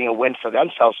creating a win for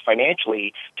themselves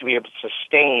financially to be able to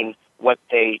sustain what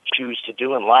they choose to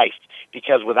do in life.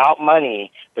 Because without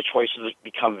money, the choices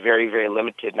become very, very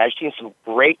limited. And I've seen some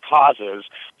great causes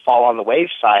fall on the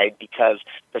wayside because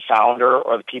the founder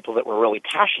or the people that were really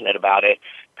passionate about it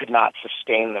could not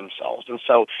sustain themselves. And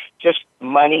so just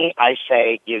money, I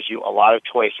say, gives you a lot of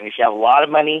choice. And if you have a lot of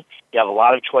money, you have a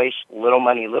lot of choice. Little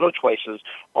money, little choices.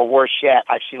 Or worse yet,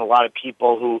 I've seen a lot of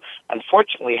people who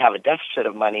unfortunately have a deficit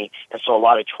of money, and so a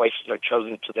lot of choices are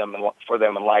chosen to them and for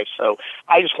them in life. So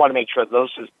I just want to make sure that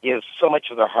those who give so much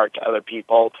of their heart to other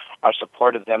people are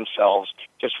supportive themselves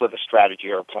just with a strategy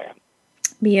or a plan.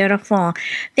 Beautiful.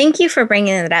 Thank you for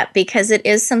bringing it up, because it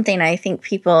is something I think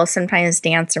people sometimes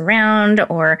dance around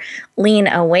or lean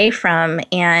away from,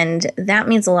 and that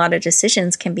means a lot of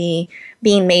decisions can be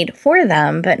being made for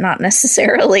them, but not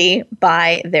necessarily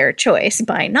by their choice.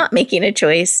 By not making a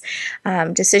choice,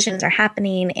 decisions are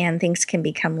happening and things can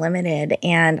become limited.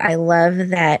 And I love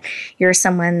that you're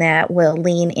someone that will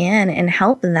lean in and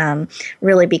help them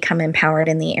really become empowered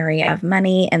in the area of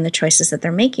money and the choices that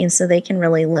they're making so they can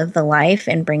really live the life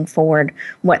and bring forward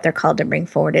what they're called to bring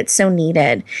forward. It's so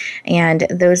needed. And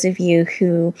those of you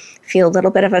who feel a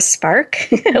little bit of a spark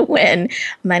when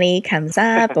money comes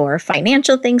up or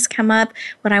financial things come up,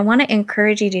 what I want to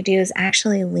encourage you to do is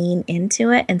actually lean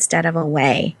into it instead of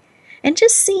away. And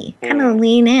just see, kind of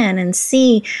lean in and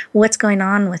see what's going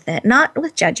on with it. Not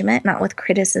with judgment, not with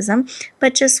criticism,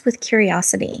 but just with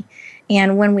curiosity.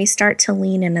 And when we start to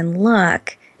lean in and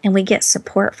look, and we get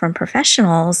support from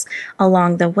professionals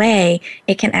along the way,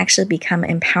 it can actually become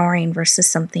empowering versus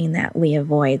something that we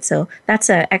avoid. So that's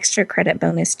an extra credit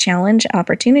bonus challenge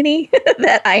opportunity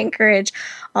that I encourage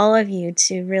all of you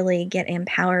to really get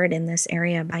empowered in this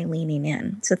area by leaning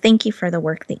in. So thank you for the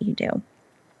work that you do.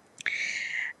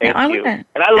 Thank you. And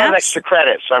I love extra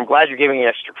credit, so I'm glad you're giving me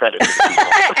extra credit.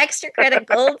 Extra credit,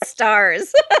 gold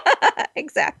stars.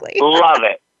 Exactly. Love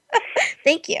it.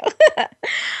 Thank you.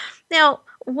 Now,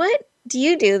 what do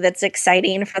you do that's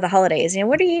exciting for the holidays?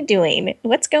 What are you doing?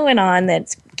 What's going on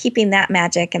that's keeping that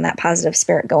magic and that positive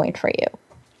spirit going for you?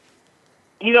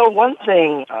 One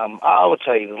thing I will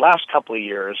tell you, the last couple of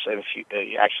years, and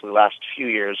last few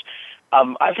years,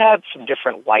 I've had some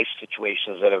different life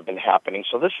situations that have been happening.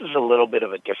 So this is a little bit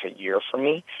of a different year for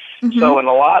me. Mm-hmm. So in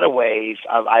a lot of ways,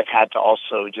 I've had to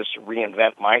also just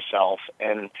reinvent myself.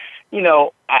 And,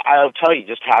 I'll tell you,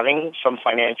 just having some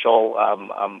financial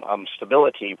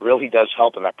stability really does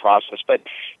help in that process. But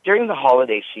during the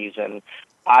holiday season,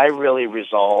 I really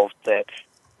resolved that,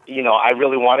 I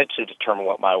really wanted to determine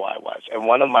what my why was. And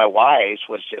one of my whys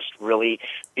was just really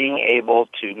being able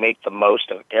to make the most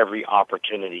of every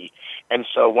opportunity. And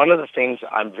so one of the things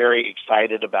I'm very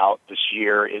excited about this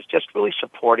year is just really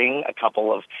supporting a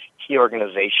couple of key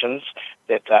organizations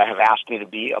that have asked me to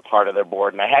be a part of their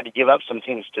board. And I had to give up some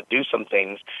things to do some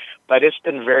things, but it's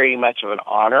been very much of an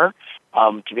honor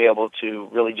to be able to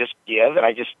really just give. And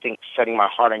I just think setting my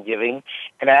heart on giving.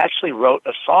 And I actually wrote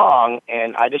a song,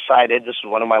 and I decided, this is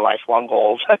one of my lifelong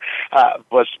goals,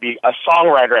 was to be a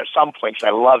songwriter at some point, because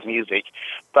I love music.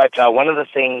 But one of the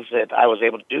things that I was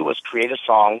able to do was create a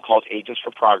song called Agents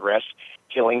for Progress,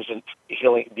 Be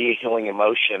a Healing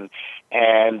Emotion.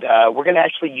 And we're going to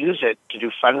actually use it to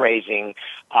do fundraising.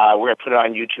 We're going to put it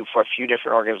on YouTube for a few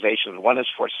different organizations. One is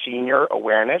for senior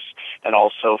awareness and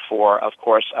also for, of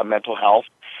course, mental health.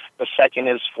 The second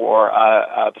is for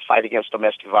the fight against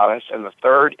domestic violence. And the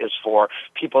third is for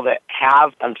people that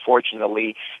have,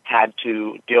 unfortunately, had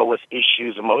to deal with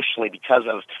issues emotionally because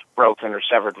of broken or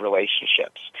severed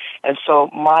relationships. And so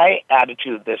my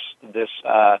attitude this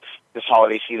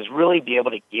holiday season is really be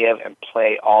able to give and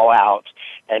play all out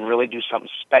and really do something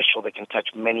special that can touch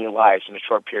many lives in a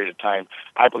short period of time.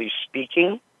 I believe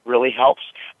speaking really helps,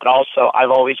 but also I've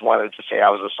always wanted to say I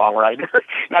was a songwriter.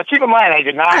 Now, keep in mind, I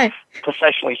did not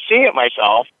professionally sing it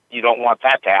myself. You don't want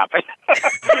that to happen.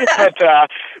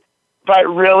 But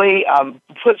really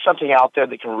put something out there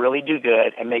that can really do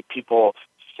good and make people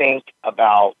think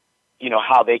about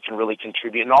how they can really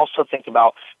contribute, and also think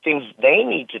about things they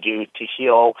need to do to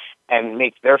heal and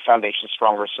make their foundation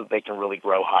stronger so they can really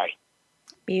grow high.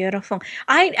 Beautiful.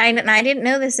 I didn't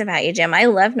know this about you, Jim. I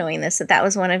love knowing this, that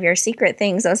was one of your secret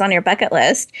things that was on your bucket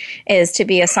list, is to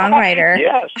be a songwriter.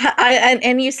 Yes.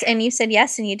 And you said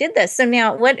yes, and you did this. So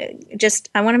now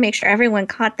I want to make sure everyone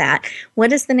caught that.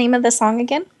 What is the name of the song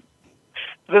again?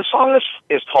 The song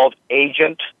is called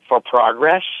Agent for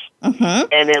Progress,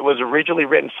 and it was originally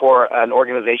written for an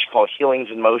organization called Healings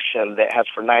in Motion that has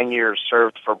for 9 years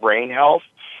served for brain health,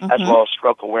 as well as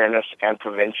stroke awareness and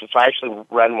prevention. So I actually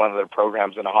run one of their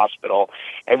programs in a hospital,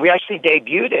 and we actually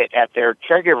debuted it at their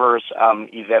caregivers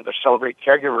event, their Celebrate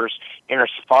Caregivers Inner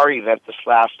Safari event this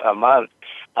last month.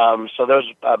 So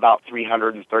there's about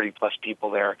 330 plus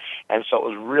people there, and so it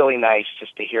was really nice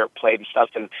just to hear it played and stuff.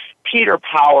 And Peter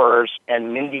Powers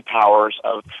and Mindy Powers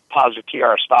of Positive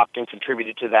TR Stockton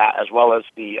contributed to that, as well as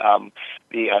the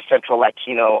Central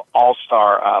Latino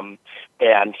All-Star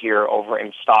band here over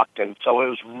in Stockton. So it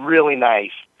was really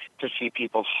nice to see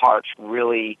people's hearts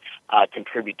really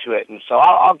contribute to it. And so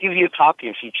I'll give you a copy,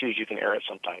 and if you choose, you can air it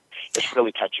sometime. It's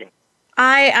really touching.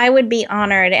 I would be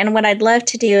honored. And what I'd love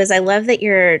to do is I love that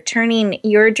you're turning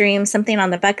your dream, something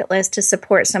on the bucket list, to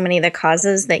support so many of the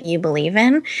causes that you believe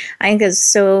in. I think it's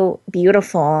so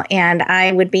beautiful. And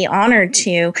I would be honored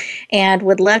to and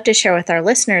would love to share with our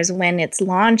listeners when it's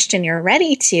launched and you're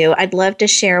ready to. I'd love to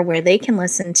share where they can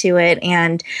listen to it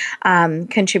and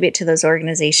contribute to those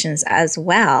organizations as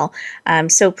well.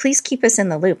 So please keep us in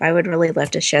the loop. I would really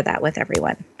love to share that with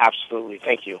everyone. Absolutely.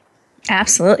 Thank you.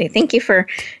 Absolutely. Thank you for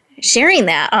sharing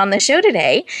that on the show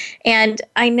today. And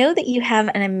I know that you have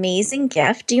an amazing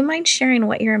gift. Do you mind sharing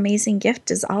what your amazing gift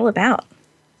is all about?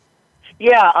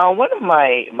 Yeah, one of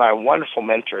my wonderful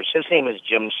mentors, his name is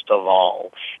Jim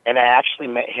Stovall, and I actually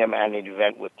met him at an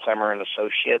event with Clemmer and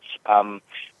Associates.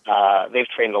 They've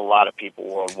trained a lot of people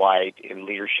worldwide in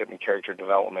leadership and character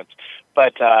development.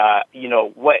 But,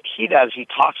 what he does, he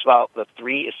talks about the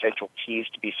 3 essential keys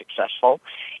to be successful.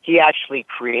 He actually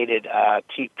created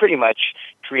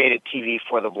TV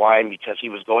for the blind because he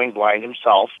was going blind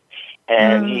himself.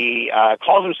 And he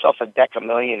calls himself a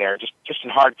decamillionaire, just in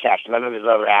hard cash, none of his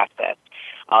other assets.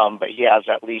 But he has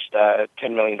at least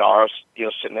 $10 million,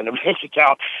 sitting in a bank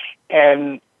account.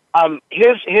 And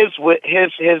his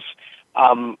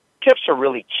tips are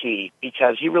really key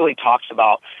because he really talks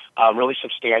about really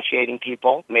substantiating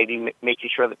people, maybe making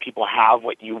sure that people have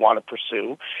what you want to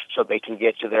pursue so they can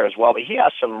get you there as well. But he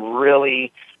has some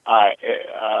really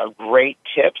great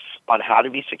tips on how to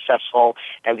be successful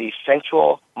and the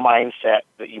essential mindset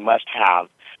that you must have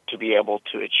to be able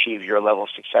to achieve your level of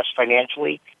success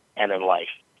financially and in life.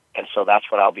 And so that's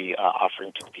what I'll be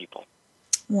offering to the people.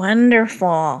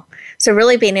 Wonderful. So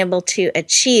really being able to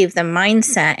achieve the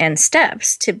mindset and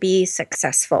steps to be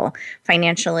successful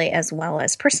financially as well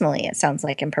as personally, it sounds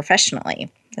like, and professionally.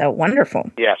 So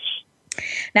wonderful. Yes.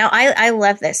 Now, I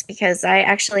love this because I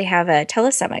actually have a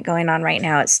telesummit going on right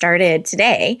now. It started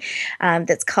today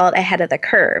that's called Ahead of the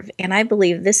Curve. And I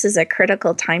believe this is a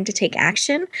critical time to take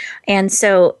action. And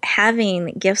so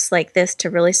having gifts like this to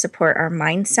really support our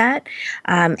mindset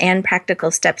and practical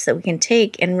steps that we can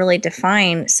take and really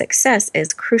define success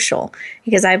is crucial,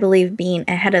 because I believe being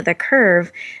ahead of the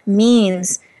curve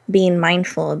means being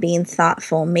mindful, being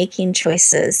thoughtful, making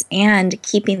choices, and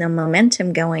keeping the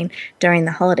momentum going during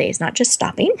the holidays, not just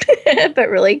stopping, but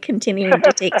really continuing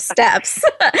to take steps.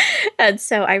 And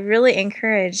so I really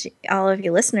encourage all of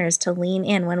you listeners to lean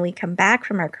in. When we come back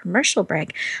from our commercial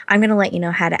break, I'm going to let you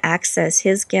know how to access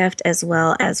his gift as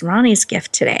well as Ronnie's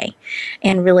gift today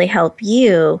and really help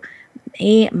you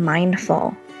be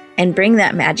mindful and bring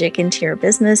that magic into your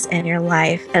business and your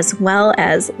life, as well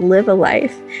as live a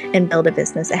life and build a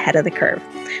business ahead of the curve.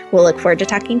 We'll look forward to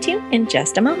talking to you in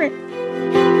just a moment.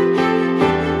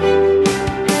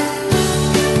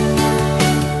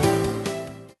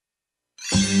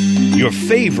 Your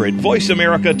favorite Voice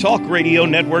America Talk Radio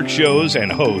Network shows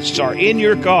and hosts are in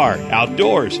your car,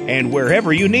 outdoors, and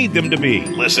wherever you need them to be.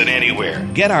 Listen anywhere.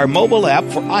 Get our mobile app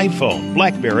for iPhone,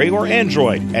 BlackBerry, or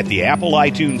Android at the Apple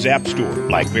iTunes App Store,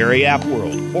 BlackBerry App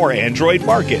World, or Android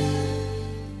Market.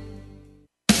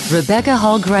 Rebecca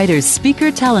Hall-Griter's Speaker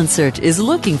Talent Search is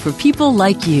looking for people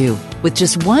like you. With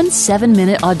just one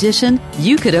 7-minute audition,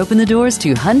 you could open the doors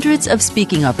to hundreds of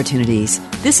speaking opportunities.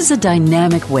 This is a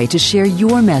dynamic way to share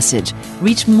your message,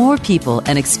 reach more people,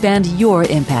 and expand your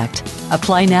impact.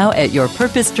 Apply now at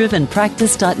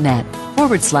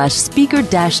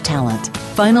yourpurposedrivenpractice.net/speaker-talent.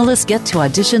 Finalists get to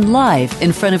audition live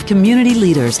in front of community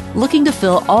leaders looking to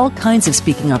fill all kinds of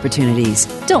speaking opportunities.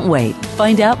 Don't wait.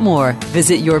 Find out more.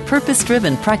 Visit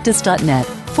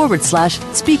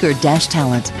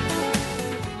yourpurposedrivenpractice.net/speaker-talent.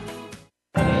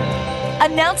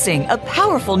 Announcing a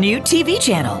powerful new TV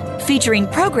channel featuring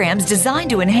programs designed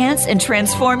to enhance and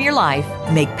transform your life.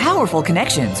 Make powerful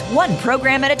connections, one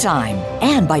program at a time.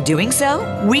 And by doing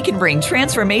so, we can bring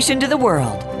transformation to the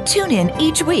world. Tune in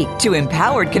each week to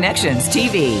Empowered Connections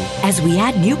TV as we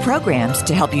add new programs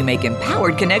to help you make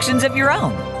empowered connections of your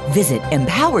own. Visit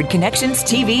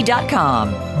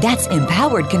empoweredconnectionstv.com. That's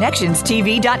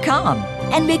empoweredconnectionstv.com.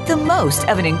 And make the most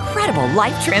of an incredible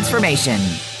life transformation.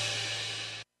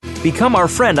 Become our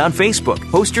friend on Facebook.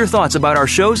 Post your thoughts about our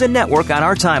shows and network on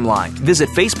our timeline. Visit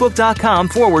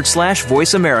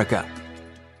facebook.com/Voice America.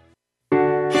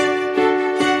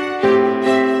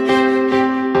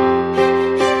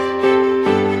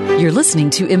 You're listening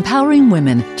to Empowering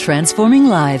Women, Transforming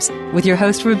Lives with your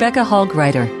host, Rebecca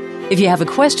Hall-Gruyter. If you have a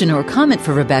question or comment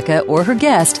for Rebecca or her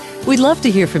guest, we'd love to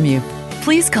hear from you.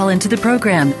 Please call into the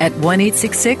program at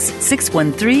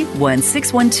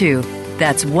 1-866-613-1612.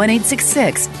 That's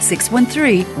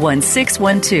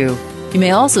 1-866-613-1612. You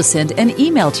may also send an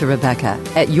email to Rebecca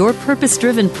at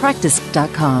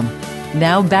yourpurposedrivenpractice.com.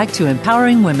 Now back to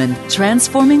Empowering Women,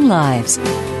 Transforming Lives.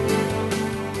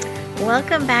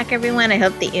 Welcome back, everyone. I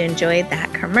hope that you enjoyed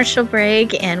that commercial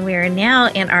break. And we are now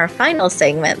in our final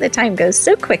segment. The time goes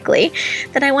so quickly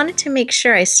that I wanted to make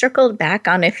sure I circled back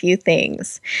on a few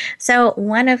things. So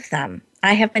one of them,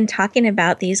 I have been talking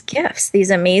about these gifts,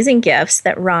 these amazing gifts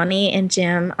that Ronnie and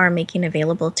Jim are making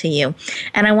available to you.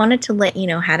 And I wanted to let you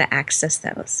know how to access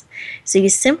those. So you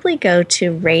simply go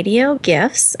to Radio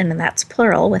Gifts, and that's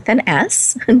plural with an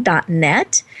S,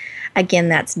 .net. Again,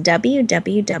 that's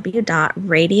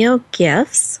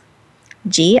www.radiogifts,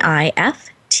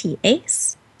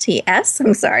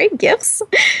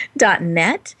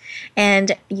 gifts.net.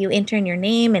 And you enter in your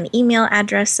name and email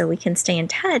address so we can stay in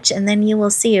touch. And then you will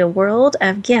see a world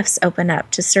of gifts open up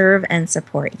to serve and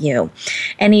support you.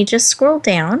 And you just scroll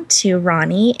down to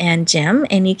Ronnie and Jim,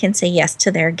 and you can say yes to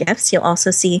their gifts. You'll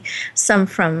also see some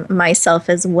from myself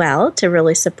as well to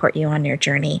really support you on your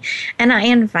journey. And I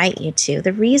invite you to.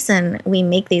 The reason we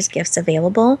make these gifts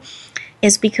available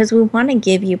is because we want to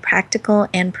give you practical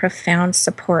and profound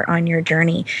support on your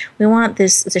journey. We want the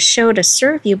show to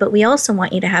serve you, but we also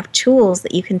want you to have tools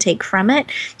that you can take from it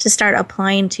to start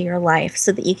applying to your life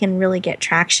so that you can really get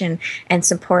traction and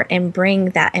support and bring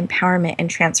that empowerment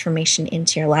and transformation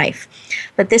into your life.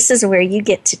 But this is where you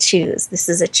get to choose. This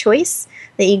is a choice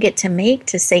that you get to make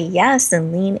to say yes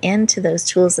and lean into those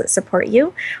tools that support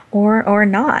you or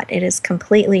not. It is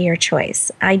completely your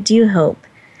choice. I do hope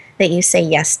that you say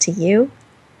yes to you,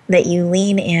 that you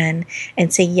lean in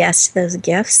and say yes to those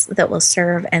gifts that will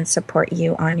serve and support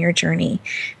you on your journey,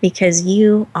 because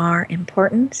you are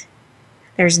important.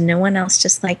 There's no one else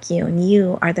just like you, and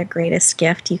you are the greatest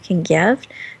gift you can give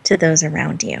to those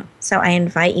around you. So I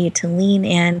invite you to lean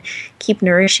in, keep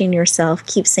nourishing yourself,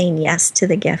 keep saying yes to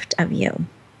the gift of you.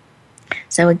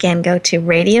 So again, go to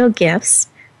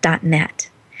radiogifts.net.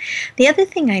 The other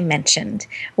thing I mentioned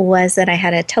was that I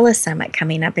had a telesummit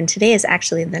coming up, and today is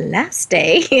actually the last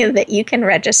day that you can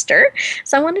register.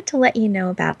 So I wanted to let you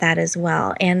know about that as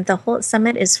well. And the whole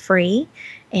summit is free,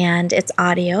 and it's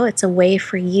audio. It's a way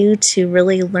for you to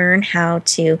really learn how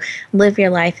to live your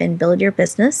life and build your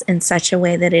business in such a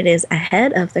way that it is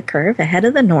ahead of the curve, ahead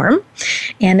of the norm,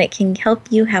 and it can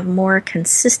help you have more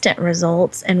consistent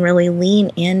results and really lean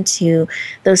into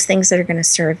those things that are going to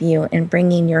serve you in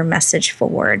bringing your message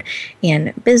forward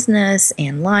in business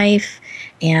and life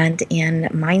and in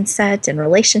mindset and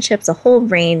relationships, a whole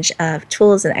range of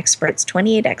tools and experts,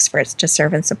 28 experts to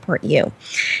serve and support you.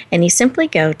 And you simply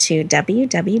go to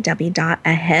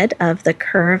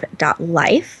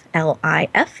www.aheadofthecurve.life,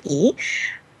 L-I-F-E,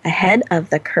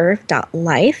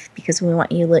 aheadofthecurve.life, because we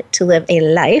want you to live a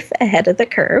life ahead of the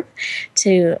curve,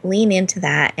 to lean into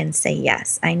that and say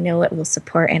yes. I know it will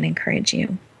support and encourage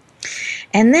you.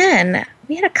 And then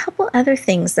we had a couple other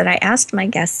things that I asked my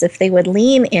guests if they would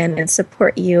lean in and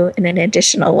support you in an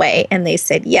additional way, and they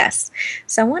said yes.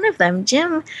 So one of them,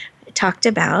 Jim, talked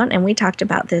about, and we talked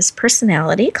about this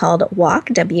personality called WOK,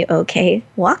 W-O-K,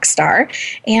 WOK Star,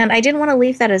 and I didn't want to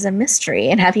leave that as a mystery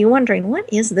and have you wondering,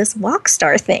 what is this WOK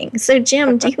Star thing? So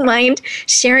Jim, do you mind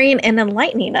sharing and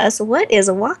enlightening us? What is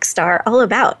a WOK Star all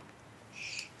about?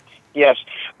 Yes,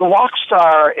 the WOK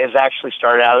Star is actually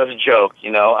started out as a joke.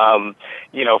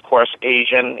 Of course,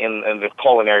 Asian in the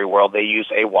culinary world, they use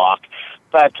a wok.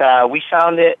 But we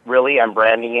found it really, I'm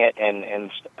branding it, and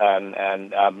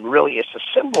really it's a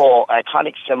symbol,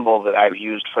 iconic symbol that I've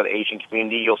used for the Asian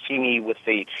community. You'll see me with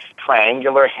the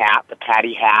triangular hat, the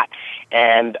patty hat,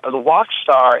 and the WOK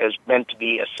Star is meant to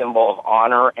be a symbol of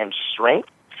honor and strength.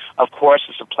 Of course,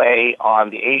 it's a play on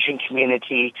the Asian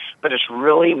community, but it's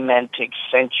really meant to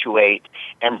accentuate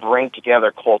and bring together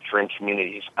culture and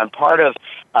communities. I'm part of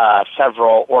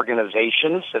several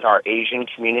organizations that are Asian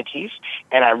communities,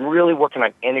 and I'm really working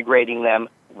on integrating them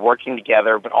working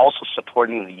together, but also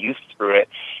supporting the youth through it.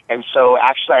 And so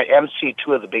actually I MC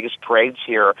two of the biggest parades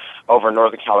here over in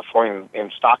Northern California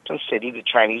in Stockton City, the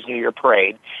Chinese New Year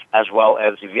Parade, as well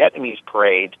as the Vietnamese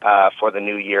Parade for the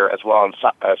New Year, as well in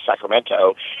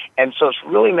Sacramento. And so it's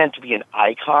really meant to be an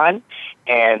icon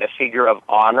and a figure of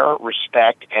honor,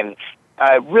 respect, and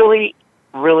really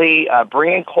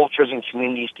bringing cultures and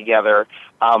communities together.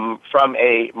 From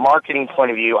a marketing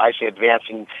point of view, I say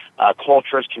advancing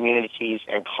cultures, communities,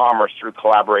 and commerce through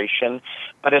collaboration.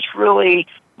 But it's really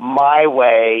my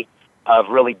way of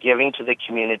really giving to the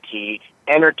community,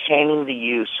 entertaining the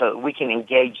youth so that we can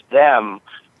engage them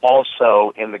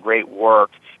also in the great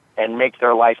work and make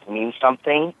their life mean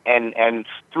something. And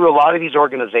through a lot of these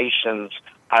organizations,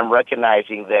 I'm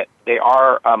recognizing that they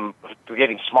are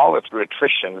getting smaller through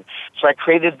attrition. So I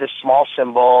created this small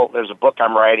symbol. There's a book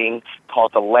I'm writing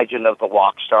called The Legend of the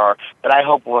Walk Star that I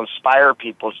hope will inspire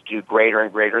people to do greater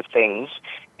and greater things.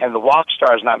 And the Walk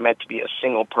Star is not meant to be a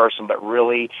single person, but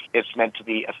really it's meant to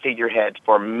be a figurehead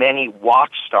for many walk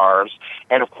stars.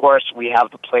 And, of course, we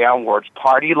have the play on words,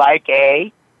 party like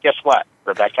a, guess what,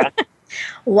 Rebecca?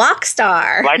 Walk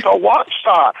star. Like a walk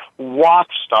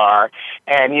star.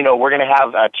 And, you know, we're going to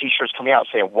have T-shirts coming out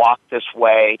saying walk this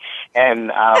way. And,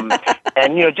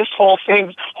 and you know, just whole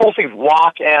things,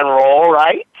 walk and roll,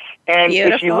 right? And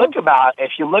Beautiful. if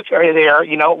you look right there,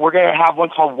 you know, we're going to have one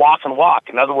called Walk and Walk.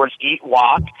 In other words, eat,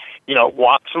 walk, you know,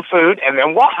 walk some food, and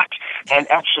then walk, and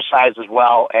exercise as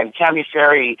well. And Tammy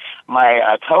Ferry,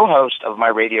 my co-host of my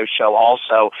radio show,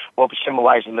 also will be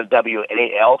symbolizing the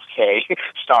W-A-L-K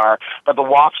star. But the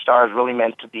Walk Star is really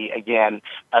meant to be, again,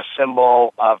 a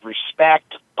symbol of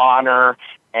respect, honor,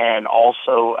 and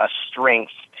also a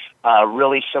strength,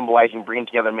 really symbolizing bringing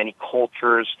together many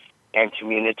cultures and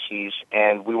communities.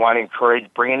 And we want to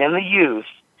encourage bringing in the youth,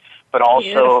 but also,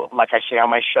 Beautiful. Like I say on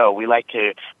my show, we like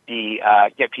to be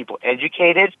get people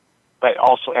educated, but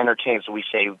also entertained. So we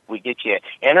say we get you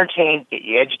entertained, get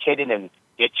you educated, and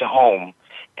get you home.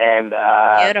 And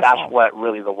that's what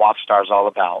really the Walk Star is all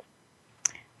about.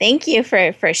 Thank you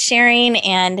for sharing.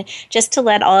 And just to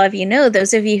let all of you know,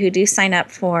 those of you who do sign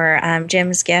up for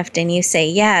Jim's gift and you say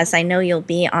yes, I know you'll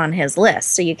be on his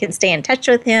list. So you can stay in touch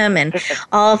with him and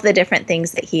all of the different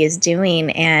things that he is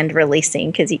doing and releasing,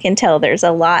 because you can tell there's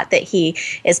a lot that he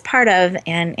is part of,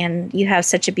 and you have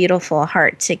such a beautiful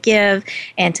heart to give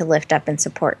and to lift up and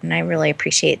support. And I really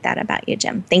appreciate that about you,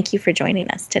 Jim. Thank you for joining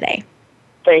us today.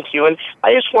 Thank you. And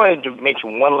I just wanted to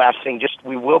mention one last thing.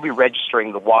 We will be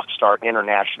registering the Walk Star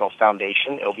International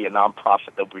Foundation. It'll be a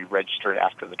nonprofit that will be registered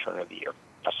after the turn of the year.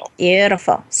 That's all.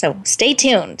 Beautiful. So stay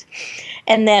tuned.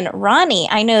 And then, Ronnie,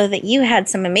 I know that you had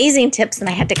some amazing tips, and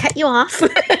I had to cut you off.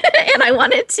 And I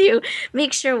wanted to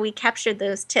make sure we captured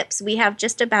those tips. We have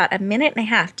just about a minute and a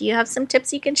half. Do you have some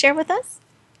tips you can share with us?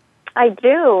 I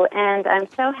do. And I'm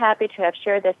so happy to have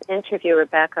shared this interview,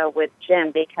 Rebecca, with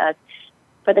Jim, because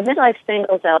for the midlife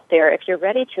singles out there, if you're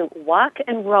ready to walk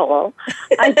and roll,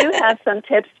 I do have some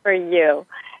tips for you.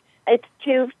 It's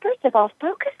to, first of all,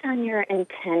 focus on your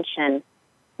intention.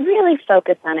 Really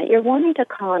focus on it. You're wanting to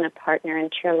call on a partner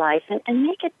into your life and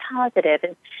make it positive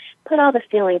and put all the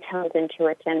feeling tones into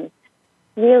it and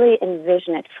really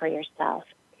envision it for yourself.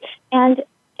 And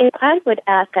if I would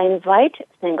ask, I invite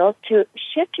singles to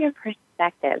shift your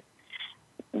perspective.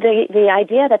 The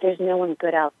idea that there's no one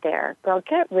good out there, well,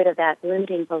 get rid of that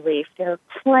limiting belief. There are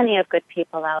plenty of good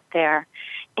people out there.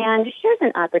 And here's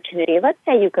an opportunity. Let's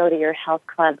say you go to your health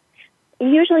club.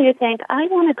 Usually you think, I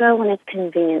want to go when it's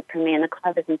convenient for me and the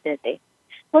club isn't busy.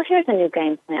 Well, here's a new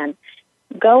game plan.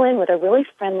 Go in with a really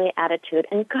friendly attitude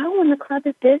and go when the club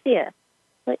is busiest.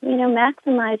 But,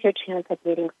 maximize your chance of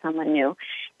meeting someone new.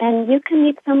 And you can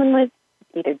meet someone with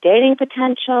either dating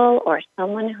potential or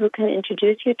someone who can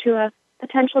introduce you to a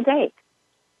potential date.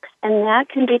 And that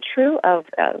can be true of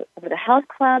the health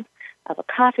club, of a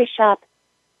coffee shop,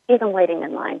 even waiting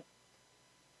in line.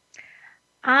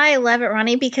 I love it,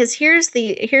 Ronnie, because here's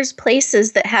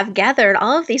places that have gathered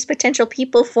all of these potential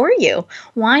people for you.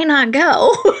 Why not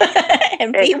go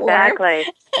and be warm?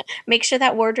 Make sure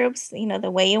that wardrobe's, the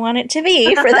way you want it to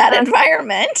be for that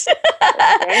environment.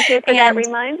 Thank you for that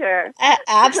reminder.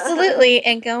 Absolutely.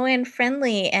 And go in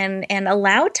friendly and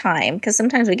allow time, because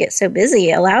sometimes we get so busy.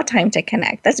 Allow time to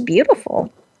connect. That's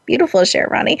beautiful. Beautiful share,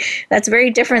 Ronnie. That's very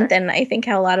different than I think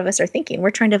how a lot of us are thinking. We're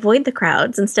trying to avoid the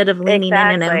crowds instead of leaning in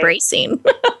and embracing.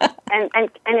 and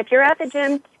if you're at the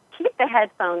gym, keep the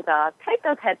headphones off. Take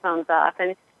those headphones off.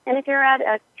 And if you're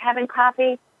at having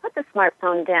coffee, put the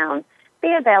smartphone down.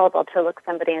 Be available to look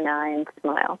somebody in the eye and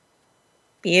smile.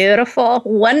 Beautiful,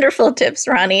 wonderful tips,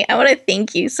 Ronnie. I want to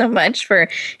thank you so much for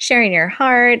sharing your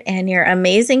heart and your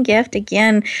amazing gift.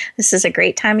 Again, this is a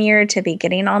great time of year to be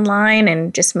getting online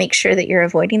and just make sure that you're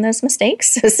avoiding those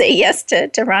mistakes. So say yes to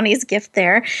Ronnie's gift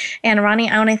there. And Ronnie,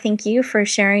 I want to thank you for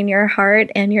sharing your heart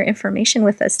and your information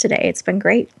with us today. It's been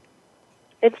great.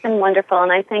 It's been wonderful,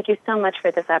 and I thank you so much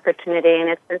for this opportunity, and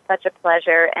it's been such a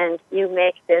pleasure, and you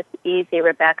make this easy,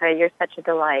 Rebecca. You're such a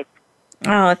delight.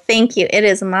 Oh, thank you. It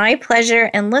is my pleasure.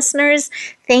 And listeners,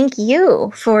 thank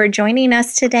you for joining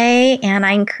us today. And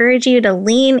I encourage you to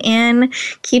lean in,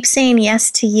 keep saying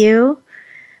yes to you,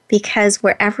 because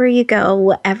wherever you go,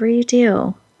 whatever you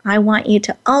do, I want you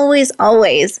to always,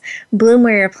 always bloom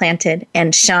where you're planted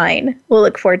and shine. We'll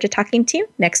look forward to talking to you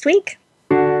next week.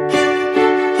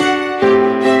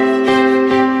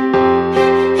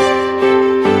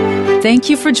 Thank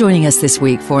you for joining us this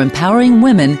week for Empowering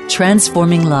Women,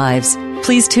 Transforming Lives.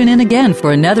 Please tune in again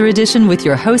for another edition with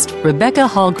your host, Rebecca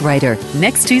Hall-Gruyter,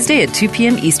 next Tuesday at 2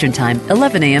 p.m. Eastern Time,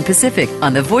 11 a.m. Pacific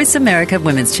on the Voice America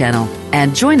Women's Channel.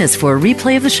 And join us for a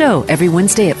replay of the show every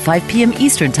Wednesday at 5 p.m.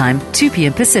 Eastern Time, 2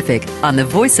 p.m. Pacific on the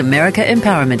Voice America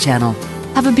Empowerment Channel.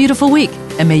 Have a beautiful week,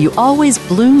 and may you always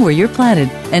bloom where you're planted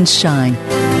and shine.